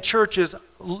in churches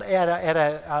at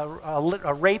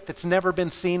a rate that's never been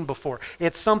seen before.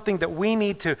 It's something that we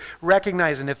need to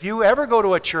recognize. And if you ever go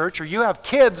to a church or you have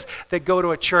kids that go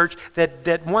to a church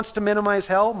that wants to minimize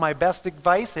hell, my best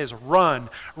advice is run.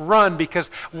 Run,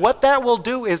 because what that will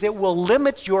do is it will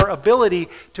limit your ability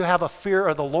to have a fear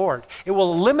of the Lord. It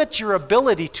will limit your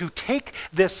ability to take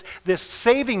this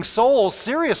saving souls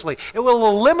seriously. It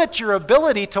will limit your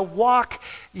ability to walk,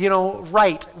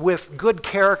 right with good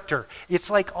character. It's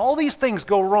like all these things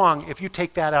go wrong if you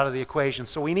take that out of the equation.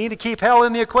 So we need to keep hell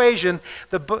in the equation.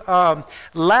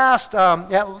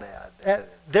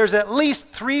 There's at least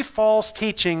 3 false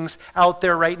teachings out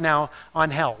there right now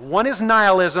on hell. One is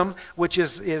nihilism, which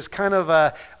is kind of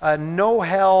a no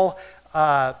hell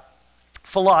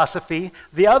philosophy.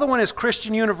 The other one is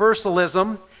Christian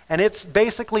universalism. And it's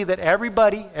basically that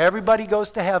everybody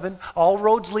goes to heaven, all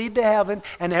roads lead to heaven,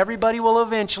 and everybody will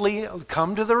eventually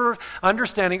come to the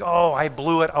understanding, oh, I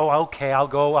blew it, oh, okay,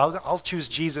 I'll choose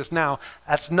Jesus now.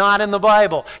 That's not in the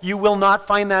Bible. You will not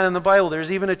find that in the Bible.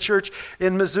 There's even a church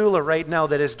in Missoula right now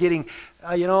that is getting,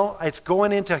 it's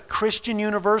going into Christian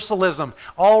universalism.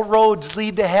 All roads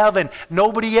lead to heaven.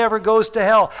 Nobody ever goes to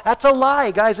hell. That's a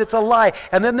lie, guys. It's a lie.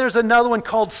 And then there's another one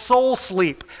called soul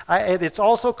sleep. It's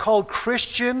also called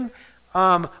Christian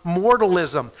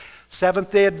mortalism.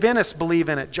 Seventh-day Adventists believe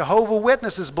in it. Jehovah's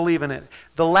Witnesses believe in it.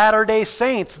 The Latter-day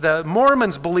Saints, the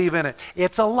Mormons believe in it.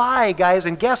 It's a lie, guys.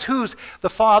 And guess who's the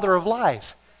father of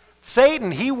lies?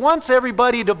 Satan. He wants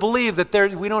everybody to believe that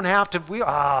we don't have to,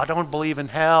 don't believe in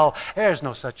hell. There's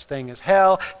no such thing as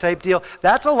hell type deal.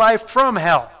 That's a lie from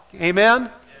hell.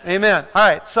 Amen? Yeah. Amen. All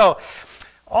right, so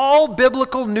all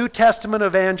biblical New Testament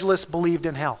evangelists believed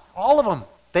in hell. All of them.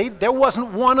 There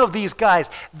wasn't one of these guys.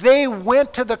 They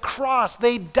went to the cross.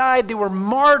 They died. They were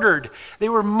martyred. They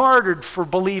were martyred for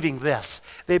believing this.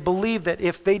 They believed that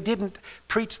if they didn't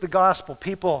preach the gospel,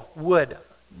 people would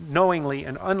knowingly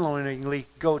and unknowingly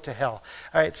go to hell.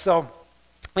 All right, so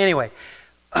anyway,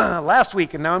 last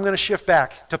week, and now I'm going to shift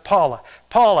back to Paula.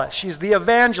 Paula, she's the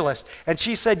evangelist, and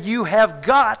she said, you have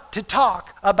got to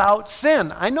talk about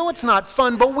sin. I know it's not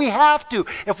fun, but we have to.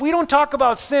 If we don't talk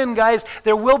about sin, guys,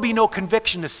 there will be no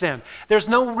conviction of sin. There's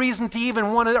no reason to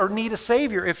even want or need a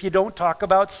Savior if you don't talk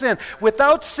about sin.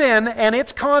 Without sin and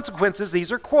its consequences,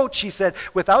 these are quotes, she said,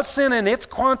 without sin and its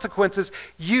consequences,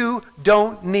 you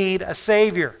don't need a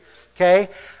Savior. Okay?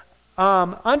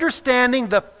 Understanding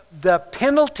the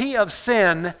penalty of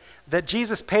sin, that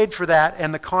Jesus paid for that,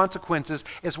 and the consequences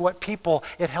is what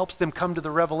it helps them come to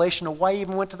the revelation of why he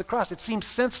even went to the cross. It seems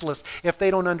senseless if they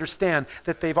don't understand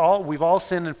that we've all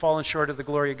sinned and fallen short of the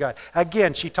glory of God.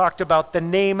 Again, she talked about the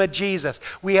name of Jesus.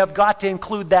 We have got to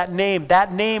include that name.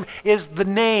 That name is the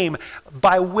name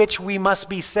by which we must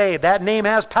be saved. That name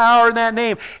has power in that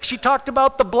name. She talked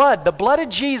about the blood. The blood of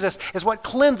Jesus is what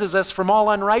cleanses us from all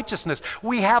unrighteousness.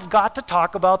 We have got to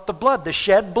talk about the blood, the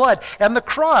shed blood, and the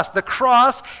cross. The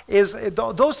cross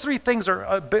those 3 things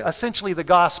are essentially the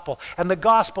gospel, and the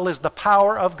gospel is the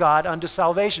power of God unto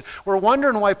salvation. We're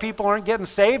wondering why people aren't getting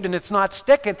saved and it's not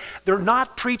sticking. They're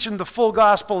not preaching the full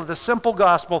gospel, the simple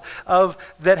gospel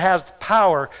that has the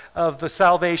power of the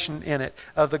salvation in it,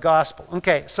 of the gospel.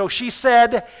 Okay, so she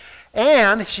said,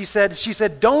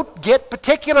 don't get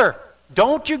particular.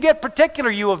 Don't you get particular,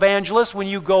 you evangelists, when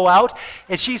you go out.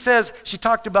 And she says, she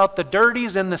talked about the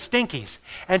dirties and the stinkies.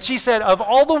 And she said, of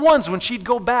all the ones, when she'd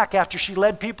go back after she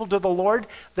led people to the Lord,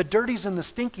 the dirties and the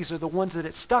stinkies are the ones that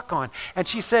it stuck on. And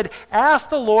she said, ask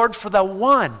the Lord for the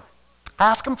one.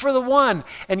 Ask him for the one.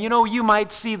 And you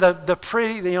might see the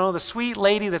pretty, the sweet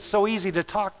lady that's so easy to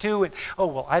talk to. And, oh,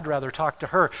 well, I'd rather talk to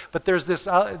her. But there's this,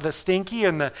 the stinky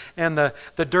and the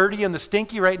dirty and the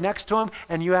stinky right next to him.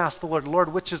 And you ask the Lord,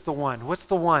 Lord, which is the one? What's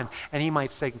the one? And he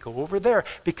might say, go over there.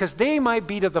 Because they might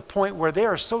be to the point where they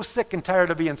are so sick and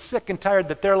tired of being sick and tired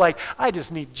that they're like, I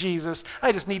just need Jesus.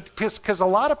 I just need, because a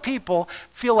lot of people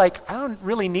feel like, I don't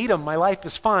really need him. My life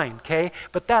is fine, okay?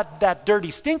 But that dirty,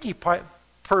 stinky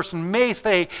person may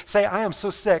say, I am so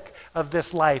sick of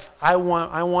this life. I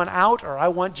want out, or I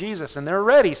want Jesus, and they're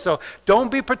ready. So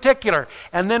don't be particular.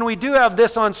 And then we do have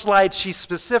this on slides. She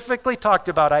specifically talked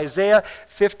about Isaiah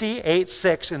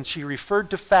 58:6, and she referred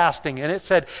to fasting, and it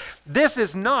said, is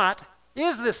this not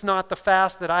the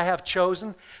fast that I have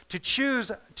chosen,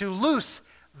 to loose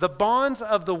the bonds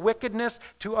of the wickedness,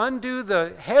 to undo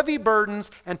the heavy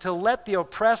burdens, and to let the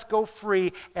oppressed go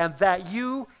free, and that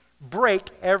you break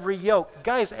every yoke.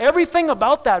 Guys, everything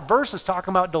about that verse is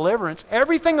talking about deliverance.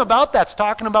 Everything about that's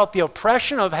talking about the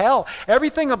oppression of hell.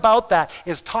 Everything about that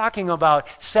is talking about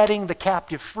setting the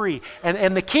captive free.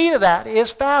 And the key to that is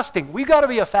fasting. We got to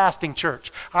be a fasting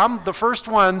church. I'm the first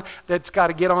one that's got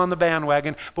to get on the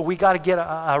bandwagon, but we got to get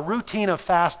a routine of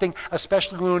fasting,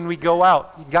 especially when we go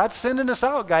out. God's sending us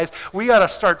out, guys. We got to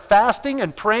start fasting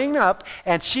and praying up,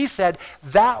 and she said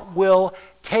that will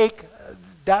take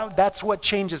that's what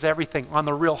changes everything on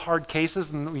the real hard cases.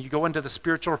 And when you go into the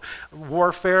spiritual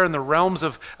warfare and the realms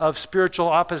of spiritual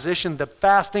opposition, the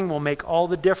fasting will make all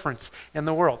the difference in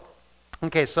the world.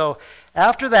 Okay, so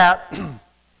after that,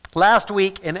 last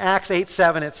week in Acts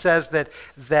 8:7, it says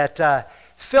that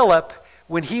Philip,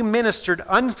 when he ministered,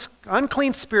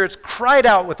 unclean spirits cried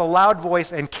out with a loud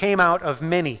voice and came out of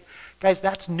many. Guys,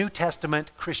 that's New Testament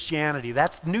Christianity.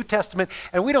 That's New Testament,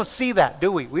 and we don't see that,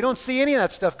 do we? We don't see any of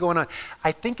that stuff going on.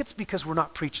 I think it's because we're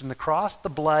not preaching the cross, the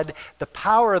blood, the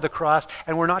power of the cross,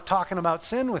 and we're not talking about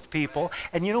sin with people.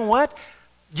 And you know what?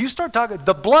 You start talking,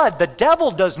 the blood, the devil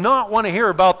does not want to hear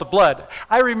about the blood.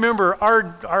 I remember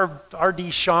R.D.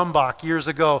 Schambach years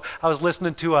ago. I was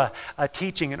listening to a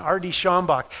teaching, and R.D.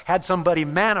 Schambach had somebody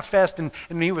manifest, and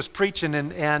he was preaching,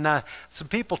 and some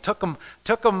people took him,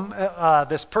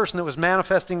 this person that was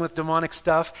manifesting with demonic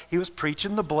stuff. He was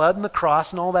preaching the blood and the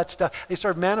cross and all that stuff. They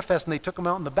started manifesting. They took him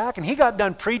out in the back, and he got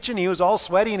done preaching. He was all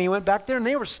sweaty, and he went back there, and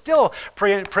they were still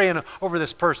praying over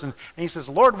this person. And he says,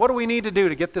 Lord, what do we need to do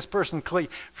to get this person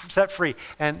set free?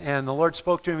 And the Lord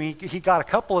spoke to him. He got a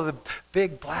couple of the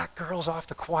big black girls off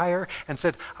the choir and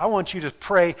said, I want you to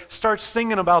pray, start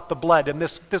singing about the blood. And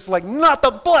this like, not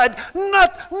the blood,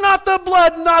 not the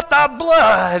blood, not the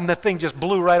blood. And the thing just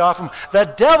blew right off him. The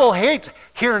devil hates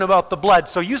hearing about the blood.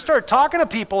 So you start talking to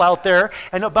people out there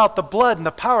and about the blood and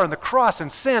the power and the cross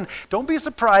and sin. Don't be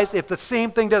surprised if the same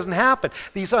thing doesn't happen.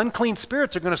 These unclean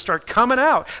spirits are going to start coming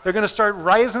out. They're going to start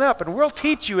rising up. And we'll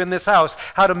teach you in this house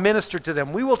how to minister to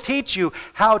them. We will teach you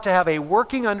how to have a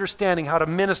working understanding, how to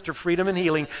minister freedom and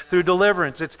healing through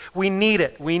deliverance. We need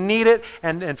it. We need it,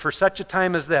 and for such a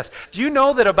time as this. Do you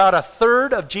know that about a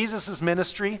third of Jesus'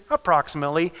 ministry,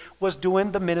 approximately, was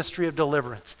doing the ministry of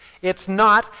deliverance? It's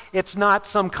not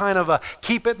some kind of a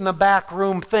keep it in the back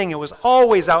room thing. It was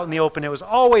always out in the open. It was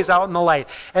always out in the light.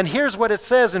 And here's what it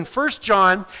says in 1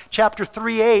 John chapter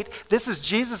 3:8. This is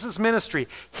Jesus' ministry.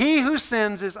 He who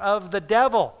sins is of the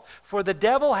devil. For the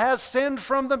devil has sinned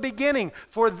from the beginning.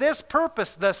 For this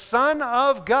purpose, the Son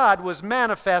of God was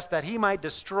manifest that he might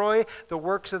destroy the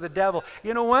works of the devil.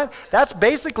 You know what? That's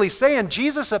basically saying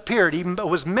Jesus appeared. He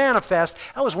was manifest.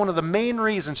 That was one of the main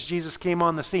reasons Jesus came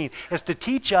on the scene, is to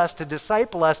teach us, to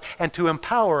disciple us, and to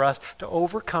empower us to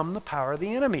overcome the power of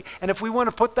the enemy. And if we want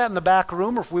to put that in the back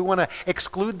room, or if we want to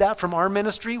exclude that from our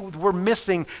ministry, we're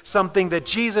missing something that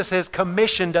Jesus has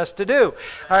commissioned us to do.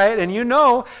 All right? And you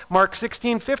know, Mark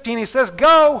 16:15, he says,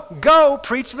 go,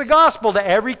 preach the gospel to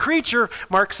every creature.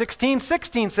 Mark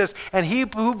 16:16 says, and he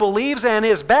who believes and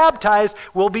is baptized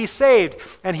will be saved,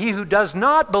 and he who does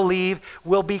not believe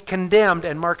will be condemned.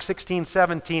 And Mark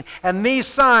 16:17, and these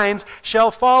signs shall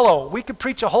follow. We could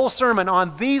preach a whole sermon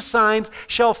on these signs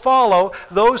shall follow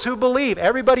those who believe.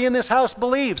 Everybody in this house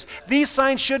believes. These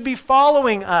signs should be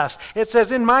following us. It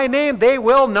says, in my name they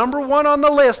will, number one on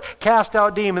the list, cast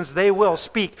out demons. They will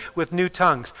speak with new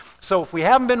tongues. So if we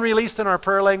haven't been released in our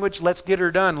prayer language, let's get her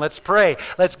done. Let's pray.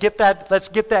 Let's get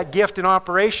that gift in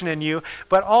operation in you.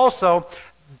 But also,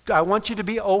 I want you to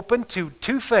be open to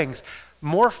two things.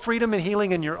 more freedom and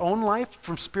healing in your own life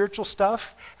from spiritual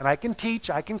stuff, and I can teach,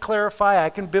 I can clarify,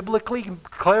 I can biblically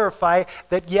clarify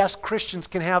that yes, Christians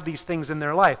can have these things in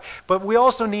their life. But we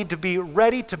also need to be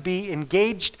ready to be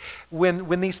engaged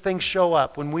when these things show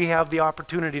up, when we have the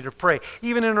opportunity to pray,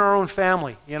 even in our own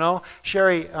family. You know,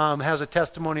 Sherry has a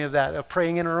testimony of that, of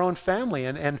praying in her own family,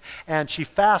 and she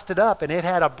fasted up, and it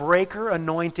had a breaker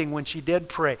anointing when she did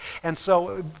pray. And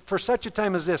so for such a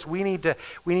time as this, we need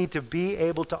to be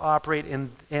able to operate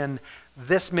in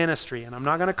this ministry. And I'm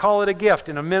not going to call it a gift.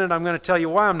 In a minute, I'm going to tell you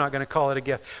why I'm not going to call it a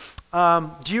gift.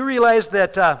 Do you realize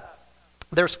that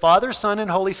there's Father, Son,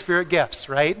 and Holy Spirit gifts,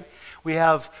 right? We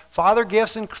have Father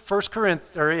gifts in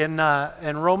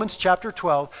in Romans chapter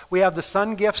 12. We have the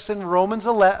Son gifts in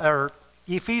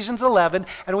Ephesians 11,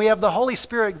 and we have the Holy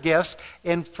Spirit gifts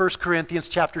in 1 Corinthians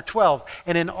chapter 12.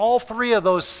 And in all three of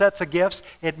those sets of gifts,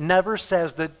 it never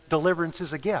says that deliverance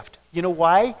is a gift. You know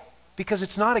why? Because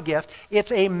it's not a gift.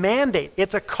 It's a mandate.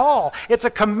 It's a call. It's a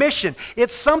commission.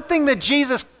 It's something that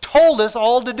Jesus told us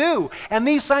all to do. And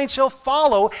these signs shall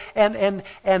follow. And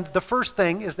the first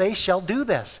thing is they shall do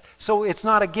this. So it's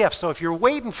not a gift. So if you're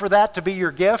waiting for that to be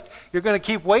your gift, you're going to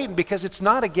keep waiting, because it's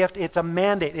not a gift. It's a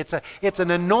mandate. It's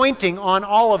an anointing on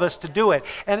all of us to do it.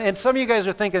 And some of you guys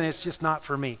are thinking, it's just not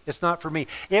for me. It's not for me.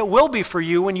 It will be for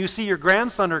you when you see your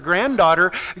grandson or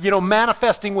granddaughter,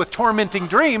 manifesting with tormenting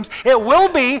dreams. It will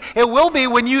be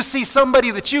when you see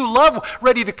somebody that you love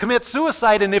ready to commit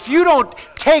suicide, and if you don't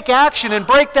take action and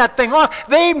break that thing off,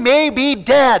 they may be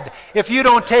dead if you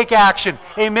don't take action.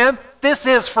 Amen? This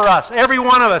is for us, every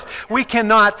one of us. We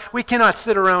cannot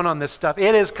sit around on this stuff.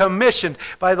 It is commissioned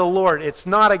by the Lord. It's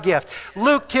not a gift.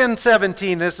 Luke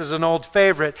 10:17, this is an old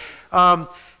favorite.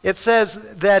 It says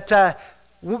that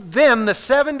then the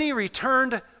 70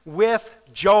 returned with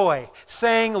joy,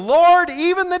 saying, Lord,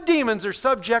 even the demons are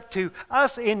subject to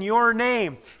us in your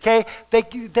name. Okay?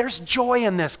 There's joy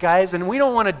in this, guys, and we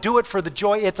don't want to do it for the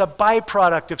joy. It's a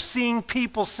byproduct of seeing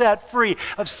people set free,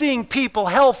 of seeing people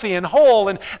healthy and whole,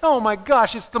 and oh my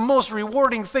gosh, it's the most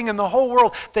rewarding thing in the whole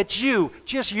world that you,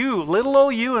 just you, little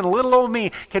old you and little old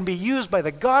me, can be used by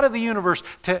the God of the universe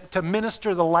to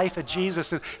minister the life of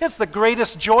Jesus. And it's the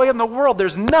greatest joy in the world.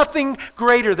 There's nothing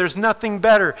greater. There's nothing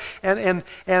better. And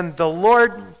the Lord,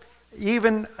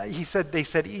 they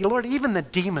said, Lord, even the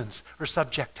demons are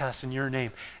subject to us in your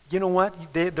name. You know what?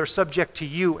 They're subject to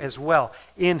you as well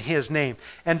in his name.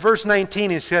 And verse 19,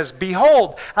 he says,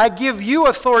 behold, I give you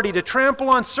authority to trample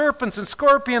on serpents and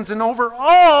scorpions and over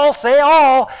all, say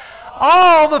all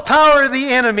the power of the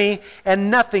enemy,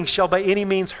 and nothing shall by any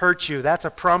means hurt you. That's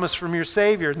a promise from your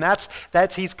Savior. And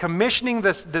that's he's commissioning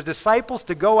the disciples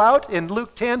to go out. In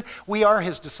Luke 10, we are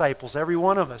his disciples, every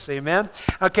one of us. Amen?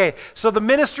 Okay, so the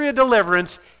ministry of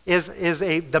deliverance is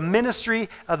the ministry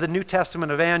of the New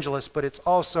Testament evangelist, but it's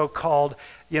also called,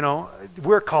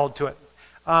 we're called to it.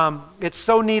 It's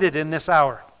so needed in this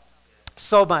hour.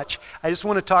 So much. I just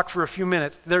want to talk for a few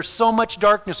minutes. There's so much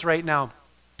darkness right now.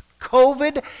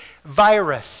 COVID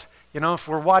virus. If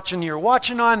you're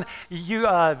watching on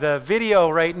the video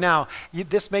right now,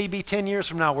 this may be 10 years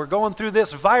from now. We're going through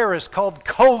this virus called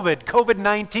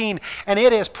COVID-19, and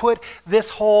it has put this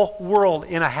whole world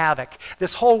in a havoc.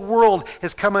 This whole world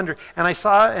has come under, and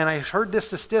I heard this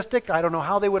statistic. I don't know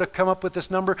how they would have come up with this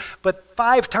number, but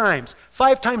 5 times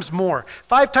more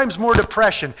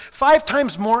depression, 5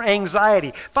 times more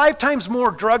anxiety, 5 times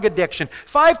more drug addiction,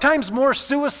 5 times more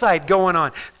suicide going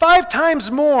on, 5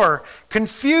 times more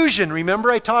confusion.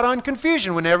 Remember, I taught on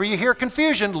confusion. Whenever you hear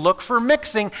confusion, look for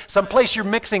mixing. Someplace you're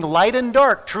mixing light and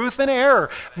dark, truth and error.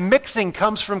 Mixing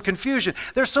comes from confusion.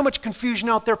 There's so much confusion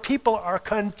out there. People are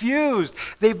confused.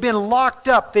 They've been locked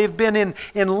up. They've been in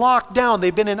lockdown.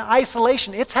 They've been in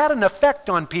isolation. It's had an effect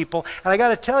on people. And I got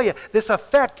to tell you, this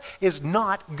effect is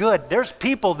not good. There's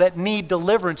people that need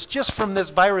deliverance just from this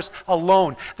virus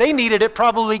alone. They needed it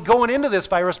probably going into this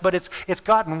virus, but it's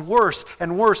gotten worse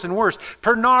and worse and worse.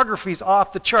 Pornography's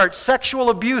off the chart. Sexual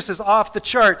abuse is off the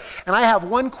chart. And I have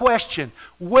one question.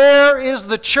 Where is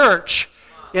the church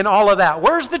in all of that?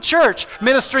 Where's the church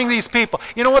ministering these people?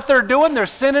 You know what they're doing? They're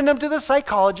sending them to the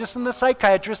psychologists and the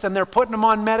psychiatrists, and they're putting them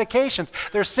on medications.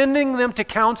 They're sending them to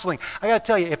counseling. I got to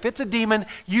tell you, if it's a demon,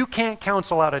 you can't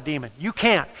counsel out a demon. You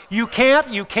can't. You can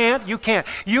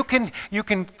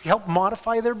help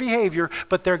modify their behavior,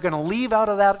 but they're going to leave out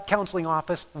of that counseling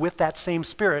office with that same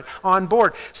spirit on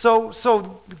board. So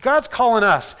God's calling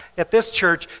us at this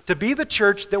church to be the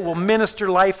church that will minister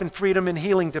life and freedom and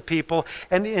healing to people,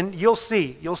 and you'll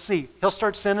see. You'll see. He'll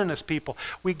start sending us people.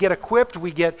 We get equipped,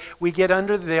 we get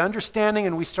under the understanding,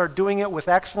 and we start doing it with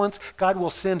excellence. God will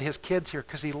send his kids here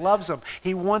because he loves them.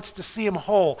 He wants to see them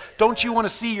whole. Don't you want to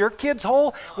see your kids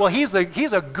whole? Well, he's a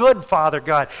good Father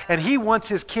God, and he wants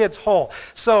his kids whole.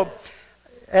 So,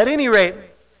 at any rate,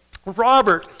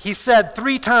 Robert, he said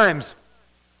 3 times.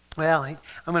 Well, I'm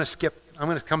going to skip. I'm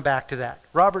going to come back to that.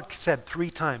 Robert said 3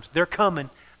 times, they're coming.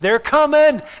 They're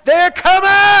coming. They're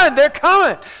coming. They're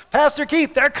coming. Pastor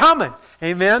Keith, they're coming.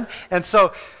 Amen. And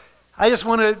so I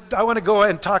want to go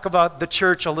and talk about the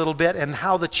church a little bit and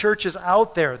how the church is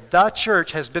out there. The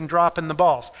church has been dropping the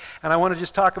balls. And I want to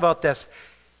just talk about this.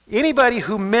 Anybody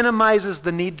who minimizes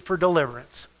the need for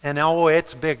deliverance, and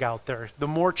it's big out there. The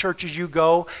more churches you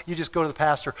go, you just go to the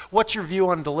pastor. What's your view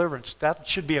on deliverance? That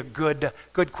should be a good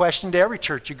question to every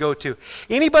church you go to.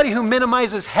 Anybody who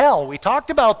minimizes hell, we talked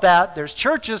about that. There's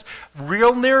churches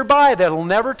real nearby that'll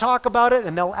never talk about it,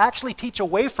 and they'll actually teach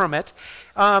away from it.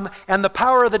 And the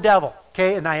power of the devil.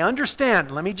 Okay, and I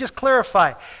understand. Let me just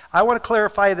clarify. I want to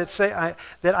clarify that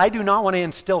I do not want to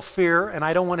instill fear, and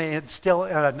I don't want to instill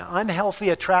an unhealthy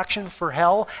attraction for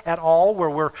hell at all,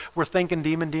 where we're thinking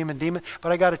demon.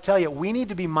 But I got to tell you, we need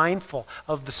to be mindful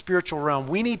of the spiritual realm.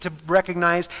 We need to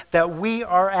recognize that we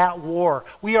are at war.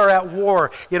 We are at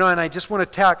war. And I just want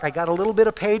to talk. I got a little bit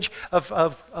of page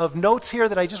of notes here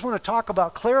that I just want to talk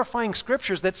about, clarifying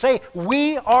scriptures that say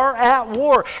we are at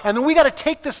war, and then we got to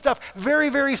take this stuff very,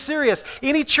 very serious.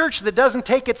 Any church that doesn't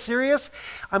take it serious,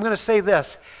 I'm going to say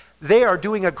this, they are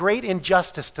doing a great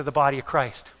injustice to the body of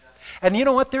Christ. And you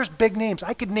know what? There's big names.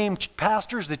 I could name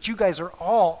pastors that you guys are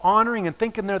all honoring and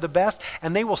thinking they're the best,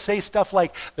 and they will say stuff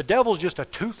like, the devil's just a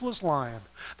toothless lion.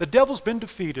 The devil's been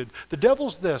defeated. The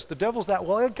devil's this, the devil's that.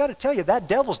 Well, I got to tell you, that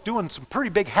devil's doing some pretty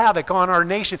big havoc on our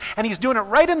nation, and he's doing it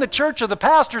right in the church of the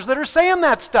pastors that are saying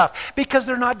that stuff, because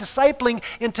they're not discipling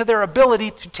into their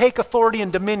ability to take authority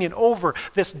and dominion over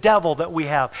this devil that we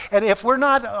have. And if we're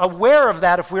not aware of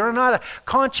that, if we're not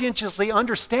conscientiously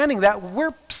understanding that,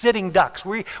 we're sitting ducks.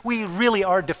 We really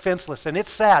are defenseless, and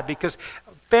it's sad because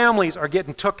families are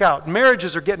getting took out.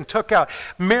 Marriages are getting took out.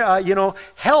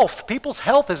 Health, people's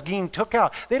health is getting took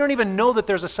out. They don't even know that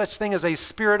there's a such thing as a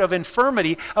spirit of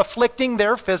infirmity afflicting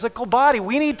their physical body.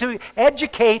 We need to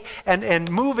educate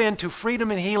and move into freedom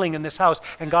and healing in this house,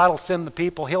 and God will send the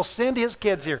people. He'll send his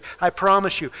kids here, I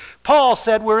promise you. Paul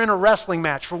said we're in a wrestling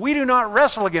match, for we do not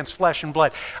wrestle against flesh and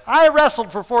blood. I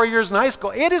wrestled for 4 years in high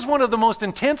school. It is one of the most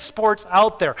intense sports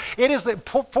out there. It is,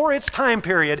 for its time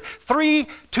period, 3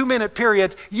 2-minute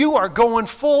periods, you are going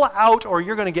full out or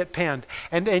you're going to get pinned.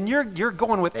 And you're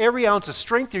going with every ounce of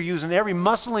strength you're using, every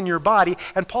muscle in your body.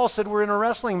 And Paul said we're in a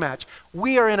wrestling match.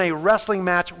 We are in a wrestling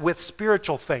match with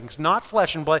spiritual things, not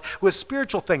flesh and blood, with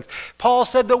spiritual things. Paul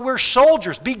said that we're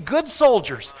soldiers. Be good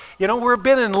soldiers. We've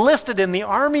been enlisted in the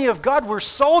army of God. We're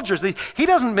soldiers. He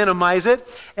doesn't minimize it.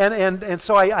 And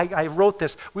so I wrote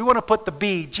this. We want to put the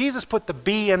B. Jesus put the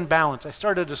B in balance. I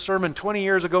started a sermon 20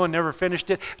 years ago and never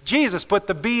finished it. Jesus put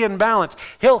the B in balance.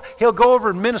 He'll go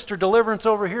over and minister deliverance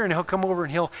over here, and he'll come over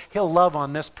and he'll love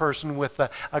on this person with the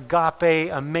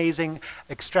agape, amazing,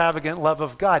 extravagant love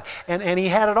of God. And he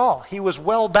had it all. He was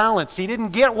well balanced. He didn't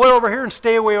get way over here and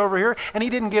stay way over here, and he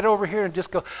didn't get over here and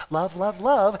just go, love, love,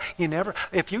 love.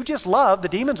 If you just love, the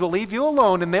demons will leave you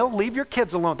alone, and they'll leave your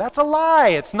kids alone. That's a lie.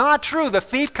 It's not true. The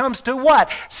thief comes to what?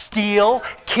 Steal,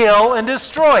 kill, and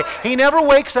destroy. He never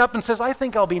wakes up and says, I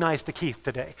think I'll be nice to Keith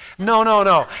today. No.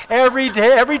 Every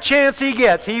day, every chance he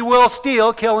gets, he will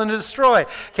steal, kill, and destroy.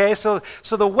 Okay, so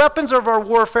the weapons of our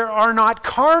warfare are not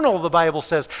carnal, the Bible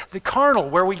says. The carnal,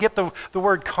 where we get the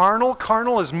word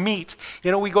carnal is meat.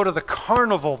 We go to the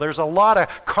carnival. There's a lot of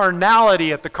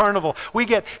carnality at the carnival. We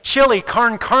get chili,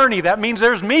 carne. That means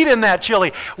there's meat in that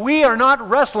chili. We are not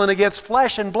wrestling against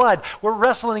flesh and blood. We're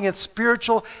wrestling against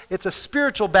spiritual. It's a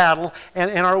spiritual battle,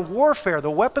 and our warfare, the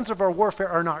weapons of our warfare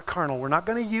are not carnal. We're not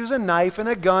going to use a knife and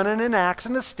a gun and an axe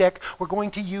and a stick. We're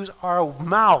going to use our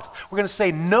mouth. We're going to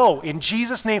say no in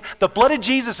Jesus' name. The blood of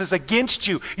Jesus is against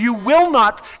you. You will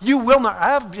not.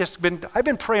 I've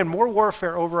been praying more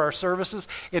warfare over our services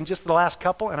in just the last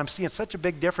couple, and I'm seeing such a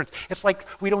big difference. It's like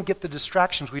we don't get the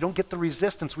distractions. We don't get the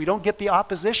resistance. We don't get the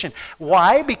opposition.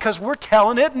 Why? Because we're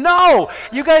telling it no.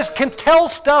 You guys can tell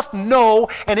stuff no,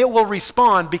 and it will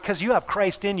respond because you have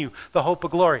Christ in you, the hope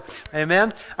of glory.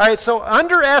 Amen? All right, so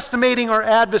underestimating our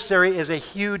adversary is a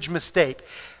huge mistake,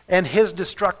 and his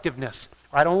destructiveness.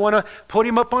 I don't want to put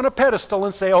him up on a pedestal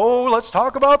and say, oh, let's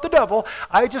talk about the devil.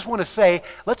 I just want to say,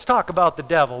 let's talk about the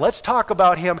devil. Let's talk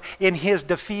about him in his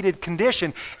defeated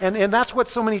condition. And that's what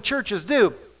so many churches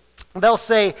do. They'll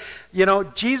say,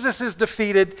 Jesus is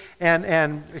defeated,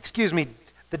 and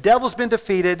The devil's been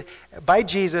defeated by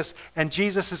Jesus, and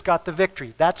Jesus has got the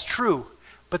victory. That's true.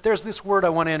 But there's this word I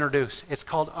want to introduce. It's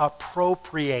called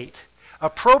appropriate.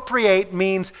 Appropriate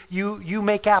means you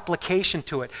make application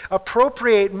to it.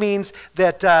 Appropriate means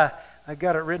that, I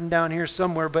got it written down here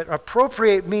somewhere, but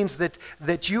appropriate means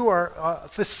that you are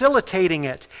facilitating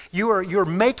it. You're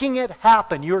making it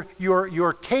happen.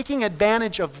 You're taking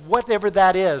advantage of whatever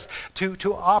that is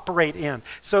to operate in.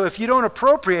 So if you don't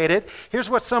appropriate it, here's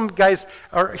what some guys,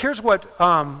 or here's what,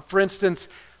 for instance,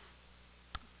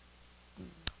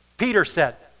 Peter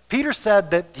said. Peter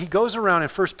said that he goes around in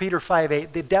 1 Peter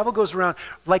 5:8, the devil goes around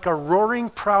like a roaring,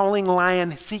 prowling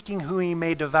lion seeking who he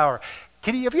may devour.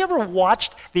 Have you ever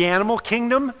watched the Animal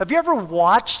Kingdom? Have you ever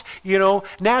watched,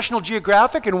 National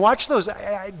Geographic and watched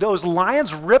those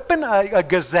lions ripping a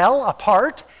gazelle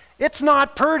apart? It's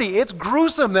not pretty. It's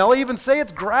gruesome. They'll even say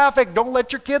it's graphic. Don't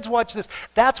let your kids watch this.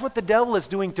 That's what the devil is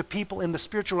doing to people in the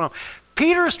spiritual realm.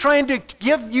 Peter is trying to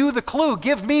give you the clue.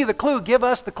 Give me the clue. Give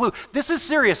us the clue. This is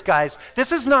serious, guys.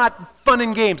 This is not fun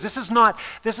and games. This is not,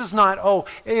 oh,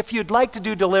 if you'd like to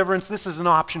do deliverance, this is an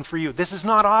option for you. This is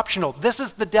not optional. This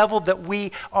is the devil that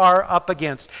we are up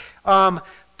against.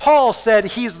 Paul said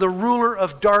he's the ruler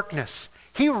of darkness.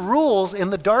 He rules in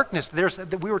the darkness.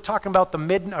 We were talking about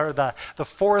the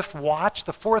fourth watch.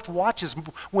 The fourth watch is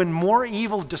when more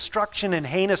evil, destruction, and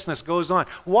heinousness goes on.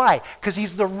 Why? Because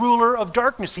he's the ruler of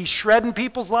darkness. He's shredding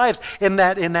people's lives in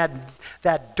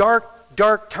that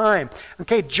dark time.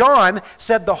 Okay, John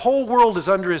said the whole world is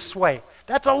under his sway.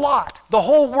 That's a lot. The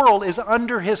whole world is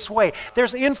under his sway.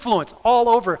 There's influence all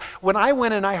over. When I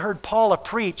went and I heard Paula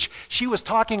preach, she was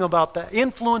talking about the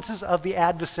influences of the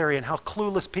adversary and how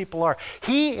clueless people are.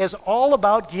 He is all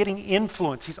about getting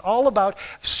influence. He's all about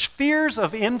spheres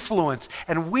of influence.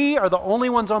 And we are the only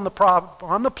ones on the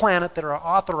planet that are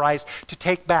authorized to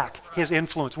take back his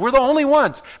influence. We're the only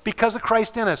ones because of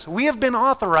Christ in us. We have been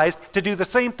authorized to do the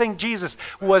same thing Jesus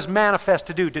was manifest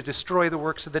to do, to destroy the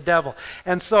works of the devil.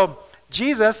 And so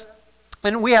Jesus,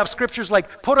 and we have scriptures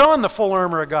like, put on the full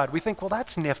armor of God. We think, well,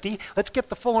 that's nifty. Let's get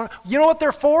the full armor. You know what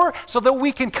they're for? So that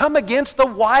we can come against the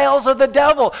wiles of the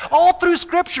devil. All through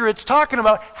Scripture, it's talking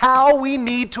about how we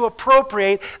need to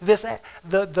appropriate the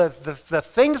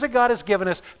things that God has given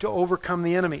us to overcome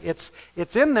the enemy. It's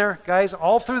in there, guys,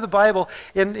 all through the Bible.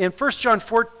 In 1 John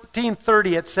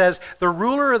 14:30, it says, the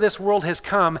ruler of this world has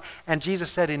come, and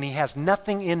Jesus said, and he has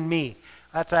nothing in me.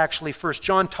 That's actually 1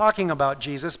 John talking about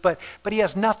Jesus, but he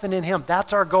has nothing in him.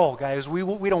 That's our goal, guys. We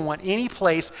don't want any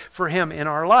place for him in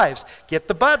our lives. Get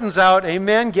the buttons out,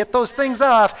 amen. Get those things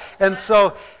off. And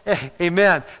so,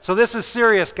 amen. So this is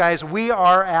serious, guys. We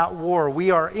are at war.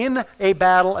 We are in a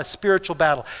battle, a spiritual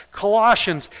battle.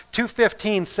 Colossians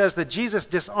 2:15 says that Jesus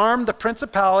disarmed the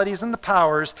principalities and the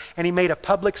powers, and he made a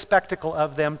public spectacle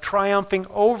of them, triumphing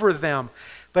over them.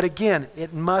 But again,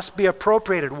 it must be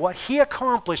appropriated. What he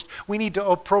accomplished, we need to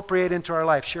appropriate into our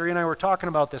life. Sherry and I were talking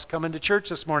about this, coming to church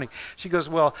this morning. She goes,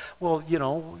 well,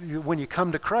 when you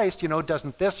come to Christ,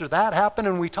 doesn't this or that happen?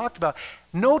 And we talked about,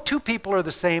 no two people are the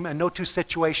same and no two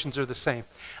situations are the same.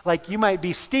 Like you might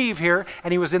be Steve here,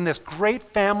 and he was in this great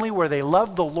family where they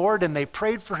loved the Lord and they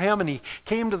prayed for him, and he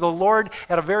came to the Lord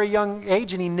at a very young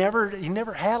age, and he never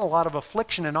had a lot of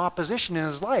affliction and opposition in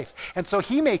his life. And so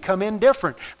he may come in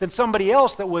different than somebody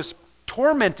else that was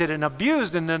tormented and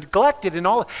abused and neglected and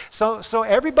all. So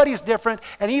everybody's different,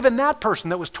 and even that person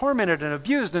that was tormented and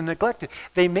abused and neglected,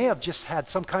 they may have just had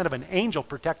some kind of an angel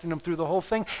protecting them through the whole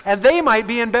thing, and they might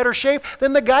be in better shape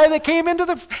than the guy that came into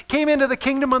the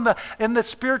kingdom in the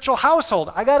spiritual household.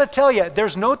 I got to tell you,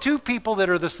 there's no two people that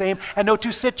are the same and no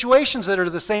two situations that are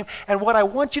the same. And what I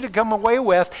want you to come away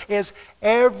with is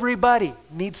everybody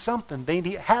needs something.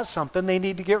 Has something they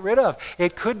need to get rid of.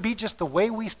 It could be just the way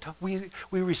we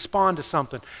respond to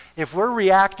something. If we're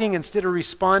reacting instead of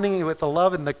responding with the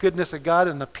love and the goodness of God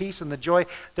and the peace and the joy,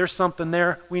 there's something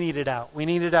there. We need it out. We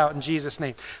need it out in Jesus'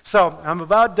 name. So I'm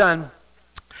about done.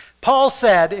 Paul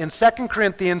said in 2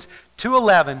 Corinthians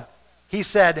 2:11, he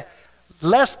said,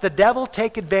 lest the devil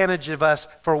take advantage of us,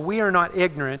 for we are not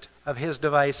ignorant of his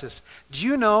devices. Do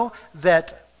you know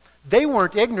that they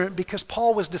weren't ignorant because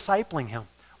Paul was discipling him?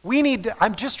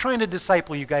 I'm just trying to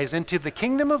disciple you guys into the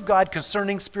kingdom of God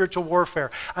concerning spiritual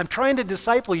warfare. I'm trying to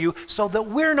disciple you so that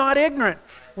we're not ignorant.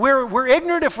 We're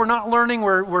ignorant if we're not learning.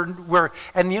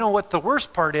 And you know what the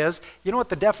worst part is? You know what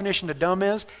the definition of dumb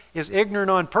is? Is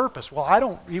ignorant on purpose. Well, I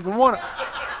don't even want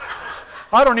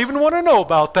to know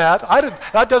about that.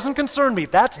 That doesn't concern me.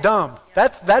 That's dumb.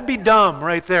 That'd be dumb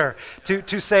right there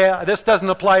to say this doesn't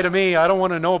apply to me. I don't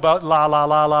want to know about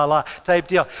la type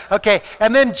deal. Okay,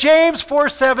 and then James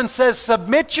 4:7 says,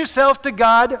 submit yourself to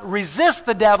God, resist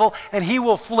the devil, and he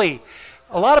will flee.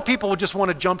 A lot of people will just want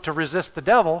to jump to resist the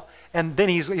devil, and then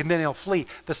he'll flee.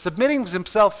 The submitting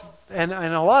himself, and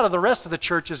a lot of the rest of the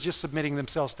church is just submitting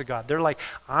themselves to God. They're like,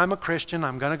 I'm a Christian,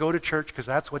 I'm going to go to church because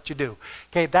that's what you do.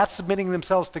 Okay, that's submitting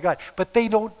themselves to God. But they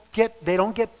don't get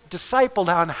discipled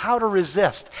on how to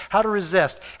resist.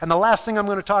 And the last thing I'm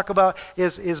going to talk about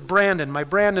is Brandon, my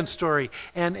Brandon story.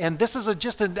 And this is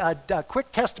just a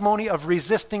quick testimony of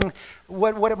resisting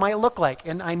what it might look like.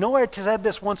 And I know I said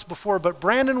this once before, but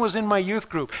Brandon was in my youth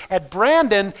group.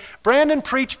 Brandon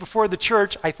preached before the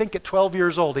church, I think at 12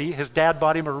 years old. His dad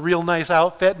bought him a real nice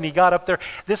outfit, and he got up there.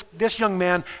 This young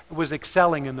man was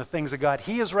excelling in the things of God.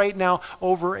 He is right now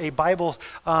over a Bible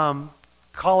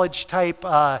college type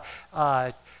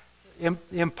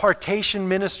impartation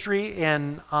ministry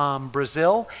in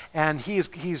Brazil, and he's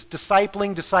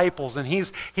discipling disciples, and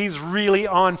he's really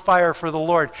on fire for the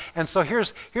Lord. And so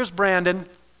here's Brandon,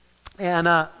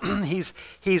 and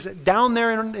he's down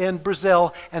there in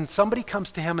Brazil, and somebody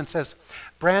comes to him and says,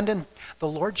 Brandon, the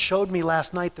Lord showed me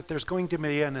last night that there's going to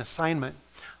be an assignment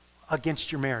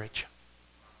against your marriage.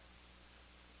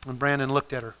 And Brandon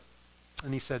looked at her,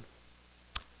 and he said,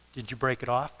 did you break it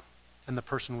off? And the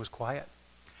person was quiet.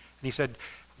 And he said,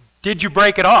 did you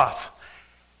break it off?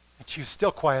 And she was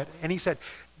still quiet. And he said,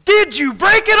 did you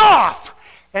break it off?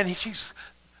 And she's,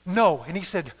 no. And he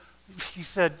said,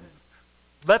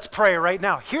 let's pray right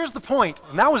now. Here's the point.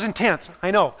 And that was intense, I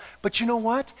know. But you know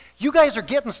what? You guys are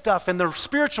getting stuff in the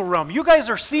spiritual realm. You guys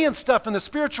are seeing stuff in the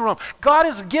spiritual realm. God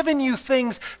has given you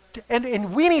things,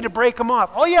 and we need to break them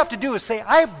off. All you have to do is say,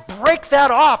 I break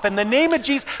that off in the name of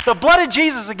Jesus, the blood of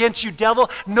Jesus against you, devil.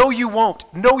 No, you won't.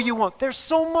 No, you won't. There's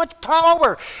so much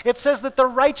power. It says that the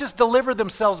righteous deliver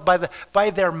themselves by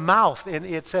their mouth, and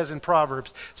it says in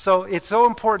Proverbs. So it's so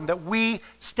important that we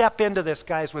step into this,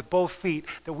 guys, with both feet,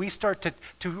 that we start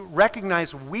to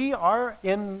recognize we are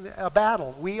in a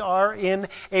battle. We are in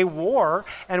a war,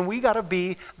 and we got to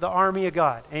be the army of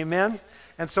God. Amen?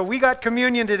 And so we got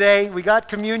communion today. We got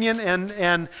communion,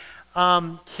 and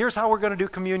here's how we're going to do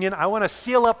communion. I want to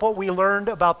seal up what we learned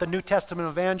about the New Testament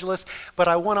evangelist, but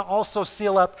I want to also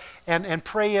seal up and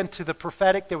pray into the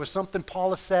prophetic. There was something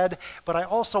Paula said, but I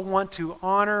also want to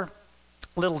honor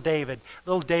little David.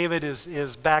 Little David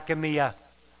is back in the...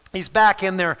 He's back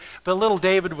in there, but little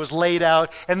David was laid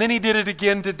out, and then he did it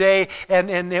again today, and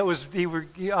it was...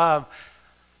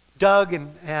 Doug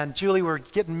and Julie were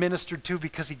getting ministered to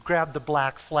because he grabbed the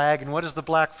black flag. And what is the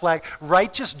black flag?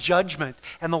 Righteous judgment.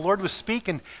 And the Lord was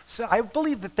speaking. So I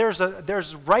believe that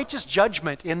there's righteous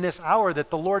judgment in this hour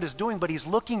that the Lord is doing, but he's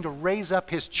looking to raise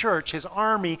up his church, his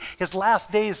army, his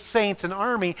last days saints and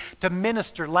army to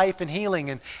minister life and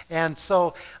healing. And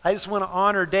so I just want to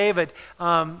honor David.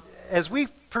 As we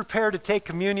prepare to take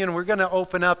communion, we're going to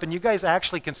open up, and you guys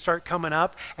actually can start coming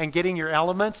up and getting your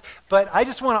elements. But I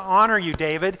just want to honor you,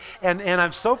 David, and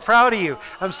I'm so proud of you.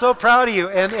 I'm so proud of you.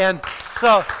 And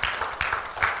so,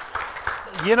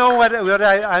 you know what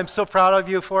I'm so proud of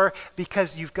you for?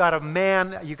 Because you've got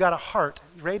a heart.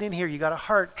 Right in here, you got a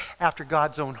heart after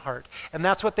God's own heart. And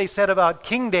that's what they said about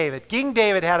King David. King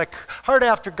David had a heart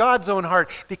after God's own heart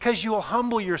because you will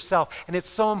humble yourself. And it's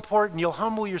so important. You'll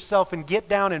humble yourself and get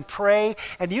down and pray.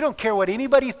 And you don't care what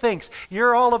anybody thinks.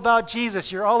 You're all about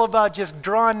Jesus. You're all about just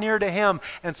drawing near to him.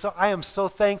 And so I am so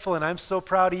thankful and I'm so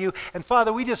proud of you. And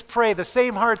Father, we just pray the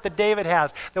same heart that David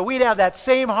has, that we'd have that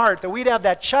same heart, that we'd have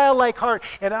that childlike heart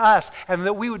in us, and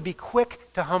that we would be quick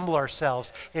to humble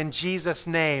ourselves in Jesus'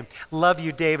 name. Love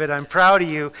you, David. I'm proud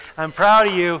of you. I'm proud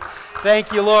of you.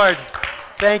 Thank you, Lord.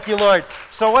 Thank you, Lord.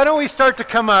 So why don't we start to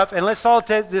come up, and let's all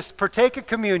partake of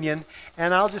communion,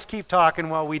 and I'll just keep talking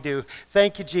while we do.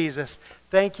 Thank you, Jesus.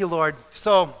 Thank you, Lord.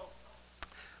 So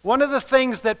one of the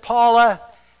things that Paula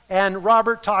and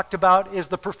Robert talked about is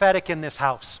the prophetic in this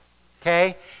house.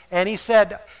 Okay? And he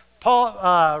said...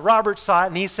 Robert saw it,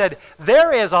 and he said,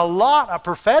 there is a lot of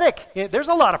prophetic. There's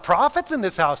a lot of prophets in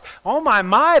this house. Oh,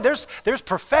 my, there's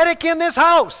prophetic in this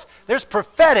house. There's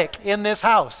prophetic in this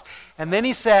house. And then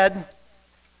he said,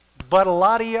 but a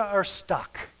lot of you are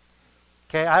stuck.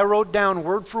 Okay, I wrote down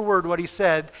word for word what he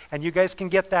said, and you guys can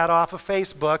get that off of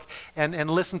Facebook and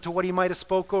listen to what he might have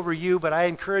spoke over you, but I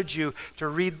encourage you to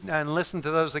read and listen to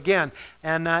those again.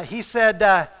 And he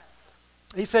said,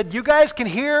 you guys can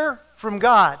hear from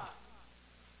God.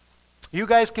 You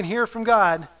guys can hear from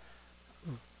God,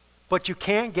 but you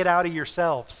can't get out of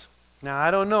yourselves. Now,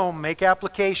 I don't know, make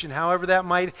application, however that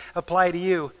might apply to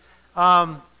you.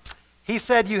 He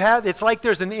said it's like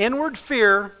there's an inward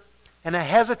fear and a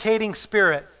hesitating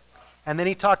spirit. And then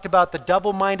he talked about the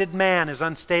double-minded man is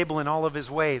unstable in all of his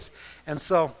ways. And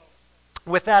so,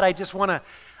 with that, I just want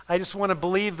I just want to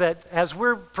believe that as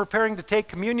we're preparing to take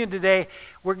communion today,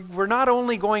 we're not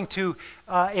only going to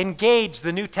engage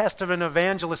the New Testament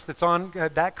evangelist that's on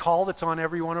that call that's on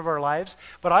every one of our lives,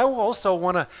 but I also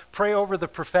want to pray over the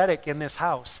prophetic in this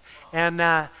house. And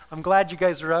I'm glad you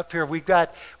guys are up here. We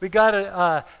got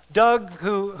Doug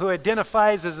who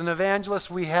identifies as an evangelist.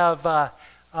 We have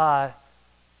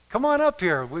come on up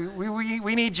here.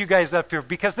 We need you guys up here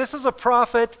because this is a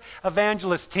prophet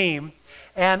evangelist team.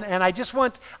 And I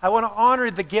want to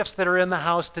honor the gifts that are in the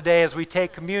house today as we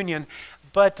take communion.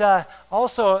 But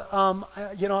also,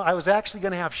 I was actually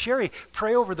going to have Sherry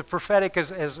pray over the prophetic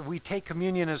as we take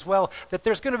communion as well, that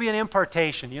there's going to be an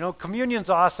impartation. Communion's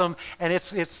awesome, and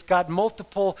it's got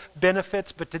multiple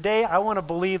benefits, but today I want to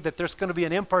believe that there's going to be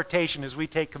an impartation as we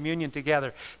take communion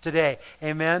together today.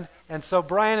 Amen? And so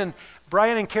Brian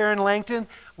and Karen Langton,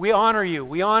 we honor you.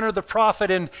 We honor the prophet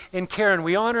in Karen.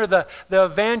 We honor the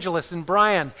evangelist in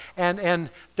Brian. And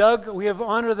Doug, we have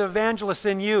honored the evangelist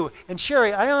in you. And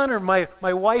Sherry, I honor my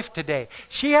wife today.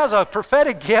 She has a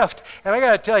prophetic gift. And I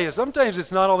got to tell you, sometimes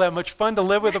it's not all that much fun to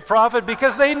live with a prophet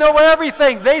because they know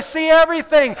everything. They see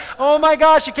everything. Oh my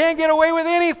gosh, you can't get away with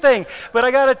anything. But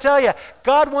I got to tell you,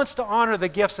 God wants to honor the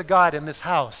gifts of God in this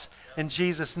house. In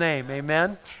Jesus' name,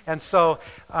 amen. And so,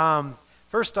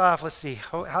 first off, let's see.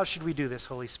 How should we do this,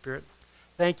 Holy Spirit?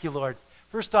 Thank you, Lord.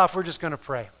 First off, we're just going to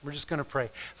pray. We're just going to pray.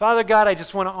 Father God, I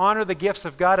just want to honor the gifts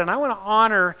of God, and I want to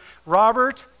honor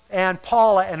Robert and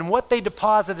Paula and what they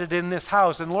deposited in this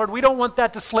house. And Lord, we don't want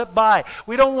that to slip by.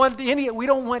 We don't want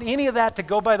any of that to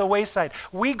go by the wayside.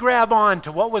 We grab on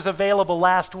to what was available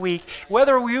last week.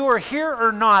 Whether you are here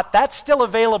or not, that's still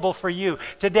available for you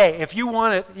today. If you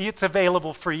want it, it's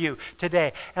available for you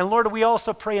today. And Lord, we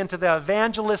also pray into the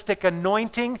evangelistic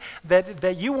anointing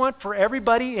that you want for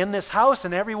everybody in this house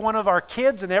and every one of our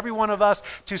kids and every one of us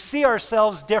to see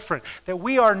ourselves different. That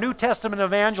we are New Testament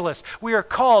evangelists. We are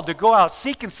called to go out,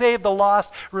 seek and save the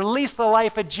lost, release the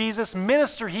life of Jesus,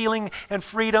 minister healing and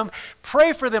freedom,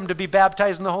 pray for them to be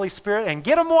baptized in the Holy Spirit, and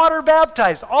get them water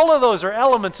baptized. All of those are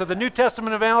elements of the New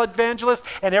Testament evangelist,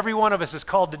 and every one of us is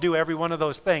called to do every one of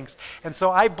those things. And so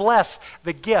I bless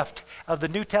the gift of the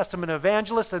New Testament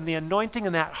evangelist and the anointing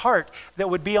in that heart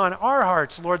that would be on our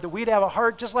hearts, Lord, that we'd have a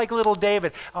heart just like little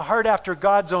David, a heart after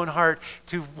God's own heart,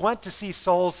 to want to see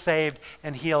souls saved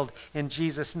and healed in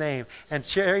Jesus' name. And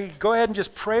Sherry, go ahead and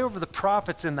just pray over the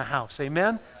prophets in the house.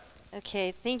 Amen?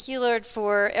 Okay, thank you, Lord,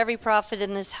 for every prophet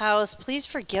in this house. Please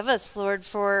forgive us, Lord,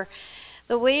 for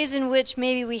the ways in which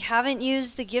maybe we haven't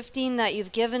used the gifting that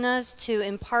you've given us to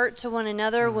impart to one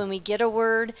another when we get a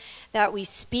word, that we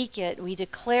speak it, we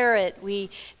declare it, we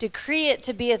decree it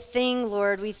to be a thing,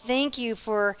 Lord. We thank you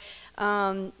for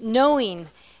knowing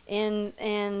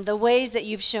in the ways that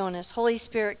you've shown us. Holy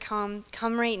Spirit, come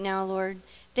right now, Lord.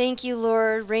 Thank you,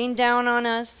 Lord. Rain down on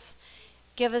us.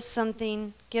 Give us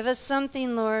something,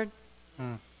 Lord.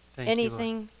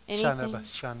 Anything. Thank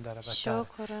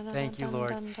you,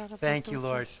 Lord. Thank you,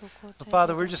 Lord. Well,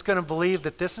 Father, we're just going to believe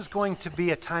that this is going to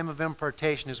be a time of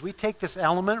impartation. As we take this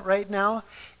element right now,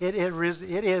 it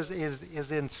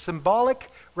is in symbolic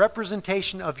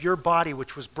representation of your body,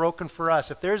 which was broken for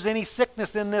us. If there's any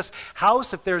sickness in this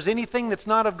house, if there's anything that's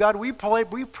not of God, we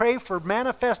pray for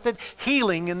manifested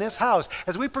healing in this house.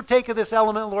 As we partake of this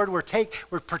element, Lord, we're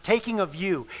partaking of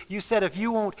you. You said, if you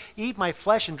won't eat my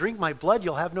flesh and drink my blood,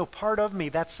 you'll have no part of me.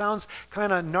 That sounds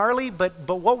kind of gnarly, but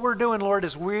what we're doing, Lord,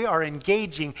 is we are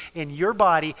engaging in your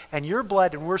body and your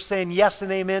blood, and we're saying yes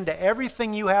and amen to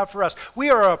everything you have for us. We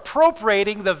are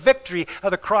appropriating the victory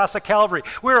of the cross of Calvary.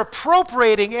 We're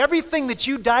appropriating everything that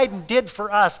you died and did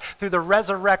for us through the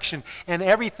resurrection and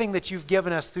everything that you've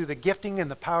given us through the gifting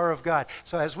and the power of God.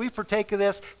 So as we partake of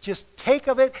this, just take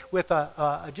of it with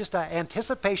just an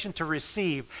anticipation to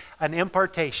receive an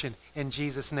impartation in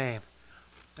Jesus' name.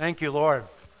 Thank you, Lord.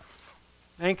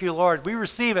 Thank you, Lord. We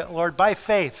receive it, Lord, by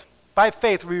faith. By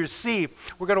faith we receive.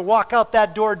 We're going to walk out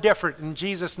that door different in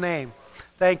Jesus' name.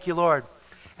 Thank you, Lord.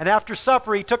 And after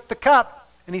supper, he took the cup.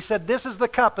 And he said, this is the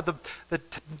cup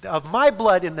of my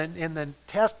blood in the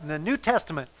New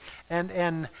Testament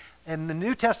and the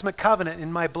New Testament covenant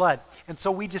in my blood. And so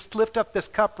we just lift up this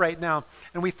cup right now.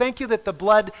 And we thank you that the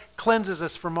blood cleanses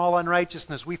us from all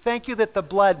unrighteousness. We thank you that the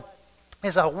blood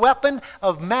is a weapon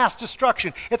of mass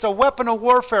destruction. It's a weapon of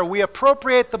warfare. We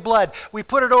appropriate the blood. We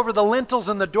put it over the lintels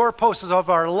and the doorposts of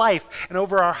our life and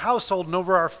over our household and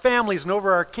over our families and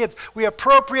over our kids. We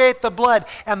appropriate the blood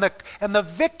and the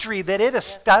victory that it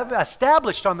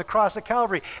established on the cross of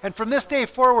Calvary. And from this day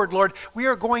forward, Lord, we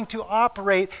are going to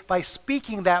operate by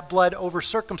speaking that blood over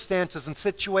circumstances and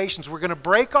situations. We're going to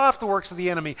break off the works of the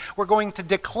enemy. We're going to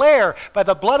declare by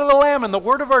the blood of the Lamb and the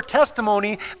word of our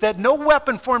testimony that no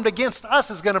weapon formed against us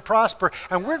is going to prosper,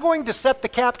 and we're going to set the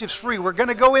captives free. We're going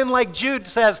to go in, like Jude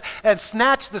says, and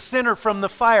snatch the sinner from the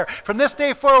fire. From this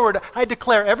day forward, I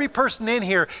declare every person in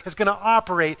here is going to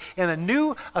operate in a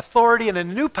new authority and a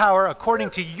new power according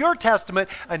to your testament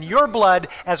and your blood.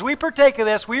 As we partake of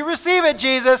this, we receive it,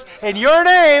 Jesus, in your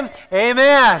name.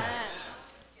 Amen.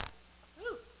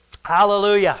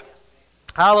 Hallelujah.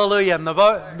 Hallelujah. And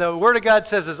the Word of God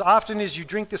says, as often as you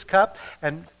drink this cup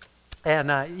and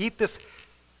eat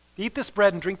this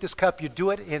bread and drink this cup, you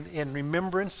do it in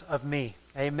remembrance of me.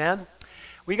 Amen?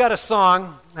 We got a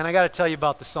song, and I got to tell you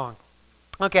about the song.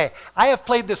 Okay, I have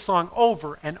played this song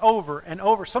over and over and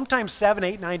over, sometimes 7,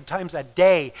 8, 9 times a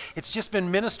day. It's just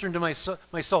been ministering to my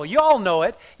soul. You all know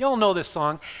it. You all know this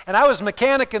song. And I was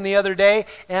mechanicing the other day,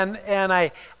 and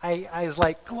I was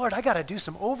like, Lord, I got to do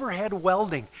some overhead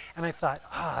welding. And I thought,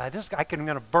 I'm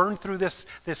going to burn through this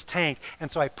tank.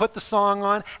 And so I put the song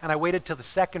on, and I waited till the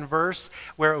second verse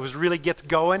where it really gets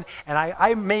going. And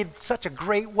I made such a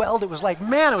great weld. It was like,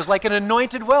 man, it was like an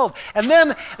anointed weld. And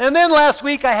then last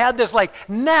week I had this like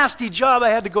nasty job. I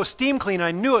had to go steam clean.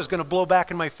 I knew it was going to blow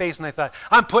back in my face, and I thought,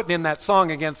 I'm putting in that song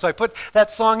again. So I put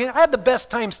that song in. I had the best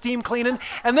time steam cleaning.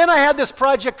 And then I had this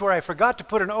project where I forgot to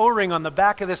put an O-ring on the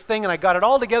back of this thing, and I got it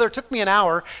all together. It took me an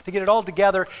hour to get it all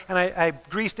together, and I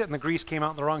greased it, and the grease came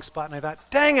out in the wrong spot, and I thought,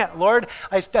 dang it, Lord,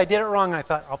 I did it wrong, and I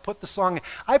thought, I'll put the song in.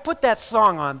 I put that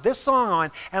song on, this song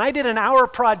on, and I did an hour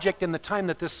project in the time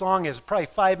that this song is, probably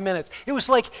 5 minutes. It was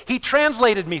like he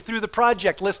translated me through the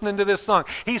project listening to this song.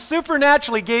 He supernaturally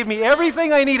gave me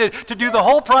everything I needed to do the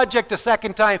whole project a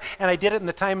second time, and I did it in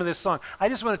the time of this song. I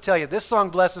just want to tell you, this song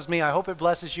blesses me. I hope it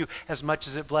blesses you as much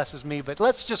as it blesses me, but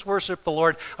let's just worship the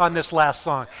Lord on this last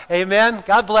song. Amen.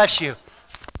 God bless you.